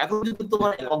 এখন যদি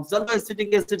তোমার অক্সালো অ্যাসিটিক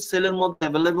অ্যাসিড সেলের মধ্যে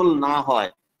अवेलेबल না হয়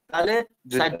তাহলে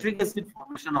সাইট্রিক অ্যাসিড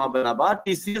ফরমেশন হবে না বা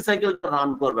টিসিএ সাইকেলটা রান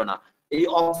করবে না। এই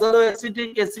অক্সালো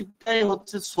অ্যাসিটিক অ্যাসিডটাই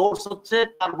হচ্ছে সোর্স, হচ্ছে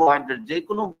কার্বোহাইড্রেট। যে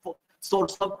কোনো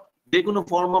সোর্স অফ যে কোনো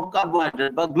ফর্ম অফ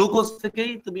কার্বোহাইড্রেট বা গ্লুকোজ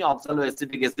থেকেই তুমি অক্সালো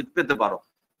অ্যাসিটিক অ্যাসিড পেতে পারো।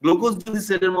 গ্লুকোজ যদি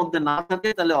সেলের মধ্যে না থাকে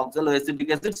তাহলে অক্সালো অ্যাসিটিক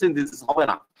অ্যাসিড সিনথেসিস হবে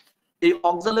না। এই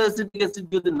অক্সালো অ্যাসিটিক অ্যাসিড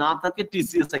যদি না থাকে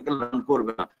টিসিএ সাইকেল রান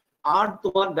করবে না। আর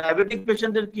তোমার ডায়াবেটিক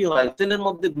পেশেন্টের কি হয়, সেলের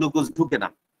মধ্যে গ্লুকোজ ঢুকে না,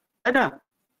 তাই না?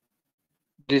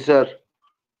 জি স্যার।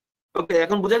 ওকে,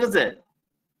 এখন বুঝা গেছে?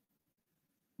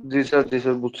 জি স্যার, জি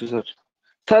স্যার, বুঝছি স্যার।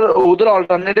 স্যার ওদের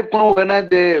অল্টারনেটিভ কোনো ওয়ে নাই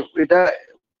যে এটা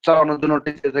চালানোর জন্য,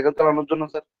 টিসিএ সাইকেল চালানোর জন্য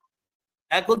স্যার?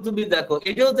 এখন তুমি দেখো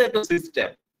এটাও তো একটা সিস্টেম।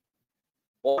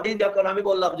 বডি যখন আমি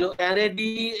বললাম যে NAD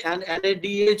and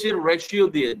NADH এর রেশিও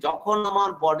দিয়ে যখন আমার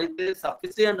বডিতে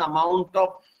সাফিসিয়েন্ট অ্যামাউন্ট অফ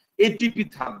ATP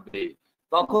থাকবে,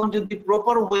 তখন যদি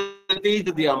প্রপার ওয়েতেই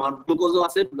যদি আমার গ্লুকোজ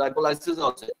আছে, গ্লাইকোলাইসিস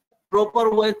আছে, প্রপার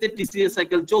ওয়েতে TCA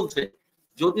সাইকেল চলছে,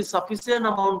 যদি সাফিসিয়েন্ট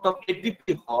অ্যামাউন্ট অফ ATP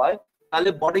হয়, তাহলে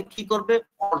বডি কি করবে?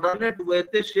 অল্টারনেট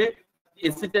ওয়েতে সে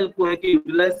এসিটাইল কোয়েকে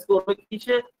ইউটিলাইজ করবে,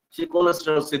 কিসে? সে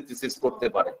কোলেস্টেরল সিনথেসিস করতে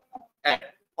পারে,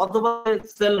 অথবা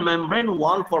সেল মেমব্রেন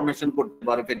ওয়াল ফরমেশন করতে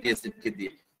পারে ফ্যাটি অ্যাসিড কে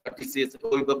দিয়ে, TCA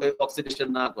ওইভাবে অক্সিডেশন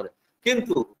না করে।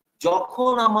 কিন্তু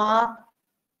যখন আমার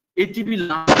এটিপি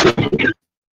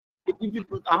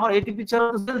আমার এটিপি ছাড়া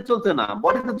সেল চলছে না,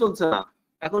 বডিতে চলছে না,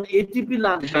 এখন এটিপি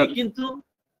লাগবে, কিন্তু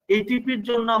এটিপির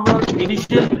জন্য আমরা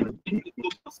ইনিশিয়াল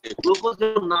গ্লুকোজ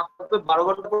না থাকবে 12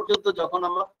 ঘন্টা পর্যন্ত, যখন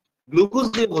আমরা গ্লুকোজ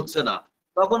দিয়ে হচ্ছে না,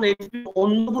 তখন এটিপি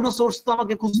অন্য কোনো সোর্স তো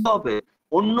আমাকে খুঁজতে হবে।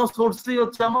 অন্য সোর্সই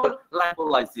হচ্ছে আমার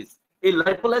লাইপোলাইসিস। এই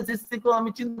লাইপোলাইসিস থেকেও আমি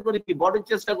চিন্তা করি কি, বডির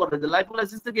চেষ্টা করে যে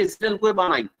লাইপোলাইসিস থেকে এসিটাইল কোয়ে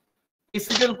বানাই,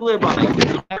 এসিটাইল কোয়ে বানাই।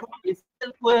 এখন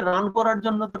এসিটাইল কোয়ে রান করার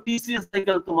জন্য তো TCA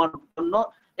সাইকেল তোমার জন্য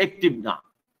অ্যাক্টিভ না।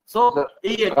 সো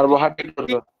এই কার্বোহাইড্রেট,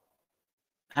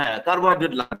 হ্যাঁ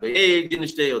কার্বোহাইড্রেট লাগবে। এই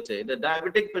জিনিসটাই হচ্ছে এটা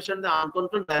ডায়াবেটিক পেশেন্টদের,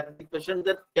 আনকন্ট্রোল ডায়াবেটিক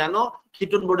পেশেন্টদের কেন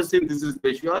কিটোন বডি সিনথেসিস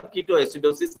বেশি হয়, কিটো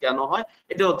অ্যাসিডোসিস কেন হয়,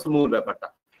 এটা হচ্ছে মূল ব্যাপারটা।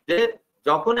 যে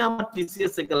যখনই আমার TCA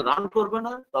সাইকেল রান করবে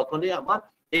না, তখনই আমার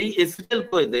এই এসিটাইল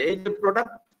কোয়ে, এই যে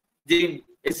প্রোডাক্ট, যে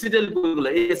এসিটাইল কোয়েগুলো,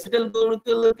 এই এসিটাইল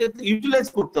কোয়েগুলোকে ইউটিলাইজ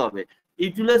করতে হবে।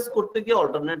 ইউটিলাইজ করতে গিয়ে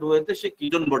অল্টারনেট ওয়েতে সে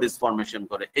কিটোন বডিজ ফরমেশন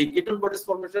করে। এই কিটোন বডিজ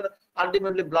ফরমেশন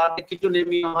আলটিমেটলি ব্লাডে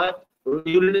কিটোনেমিয়া হয়,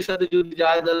 ইউরিনের সাথে যদি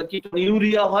যায় তাহলে কিটোন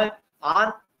ইউরিয়া হয়, আর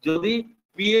যদি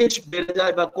পিএইচ বেড়ে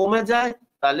যায় বা কমে যায়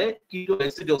তাহলে কিটো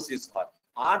অ্যাসিডোসিস হয়।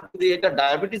 আর যদি এটা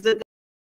ডায়াবেটিসের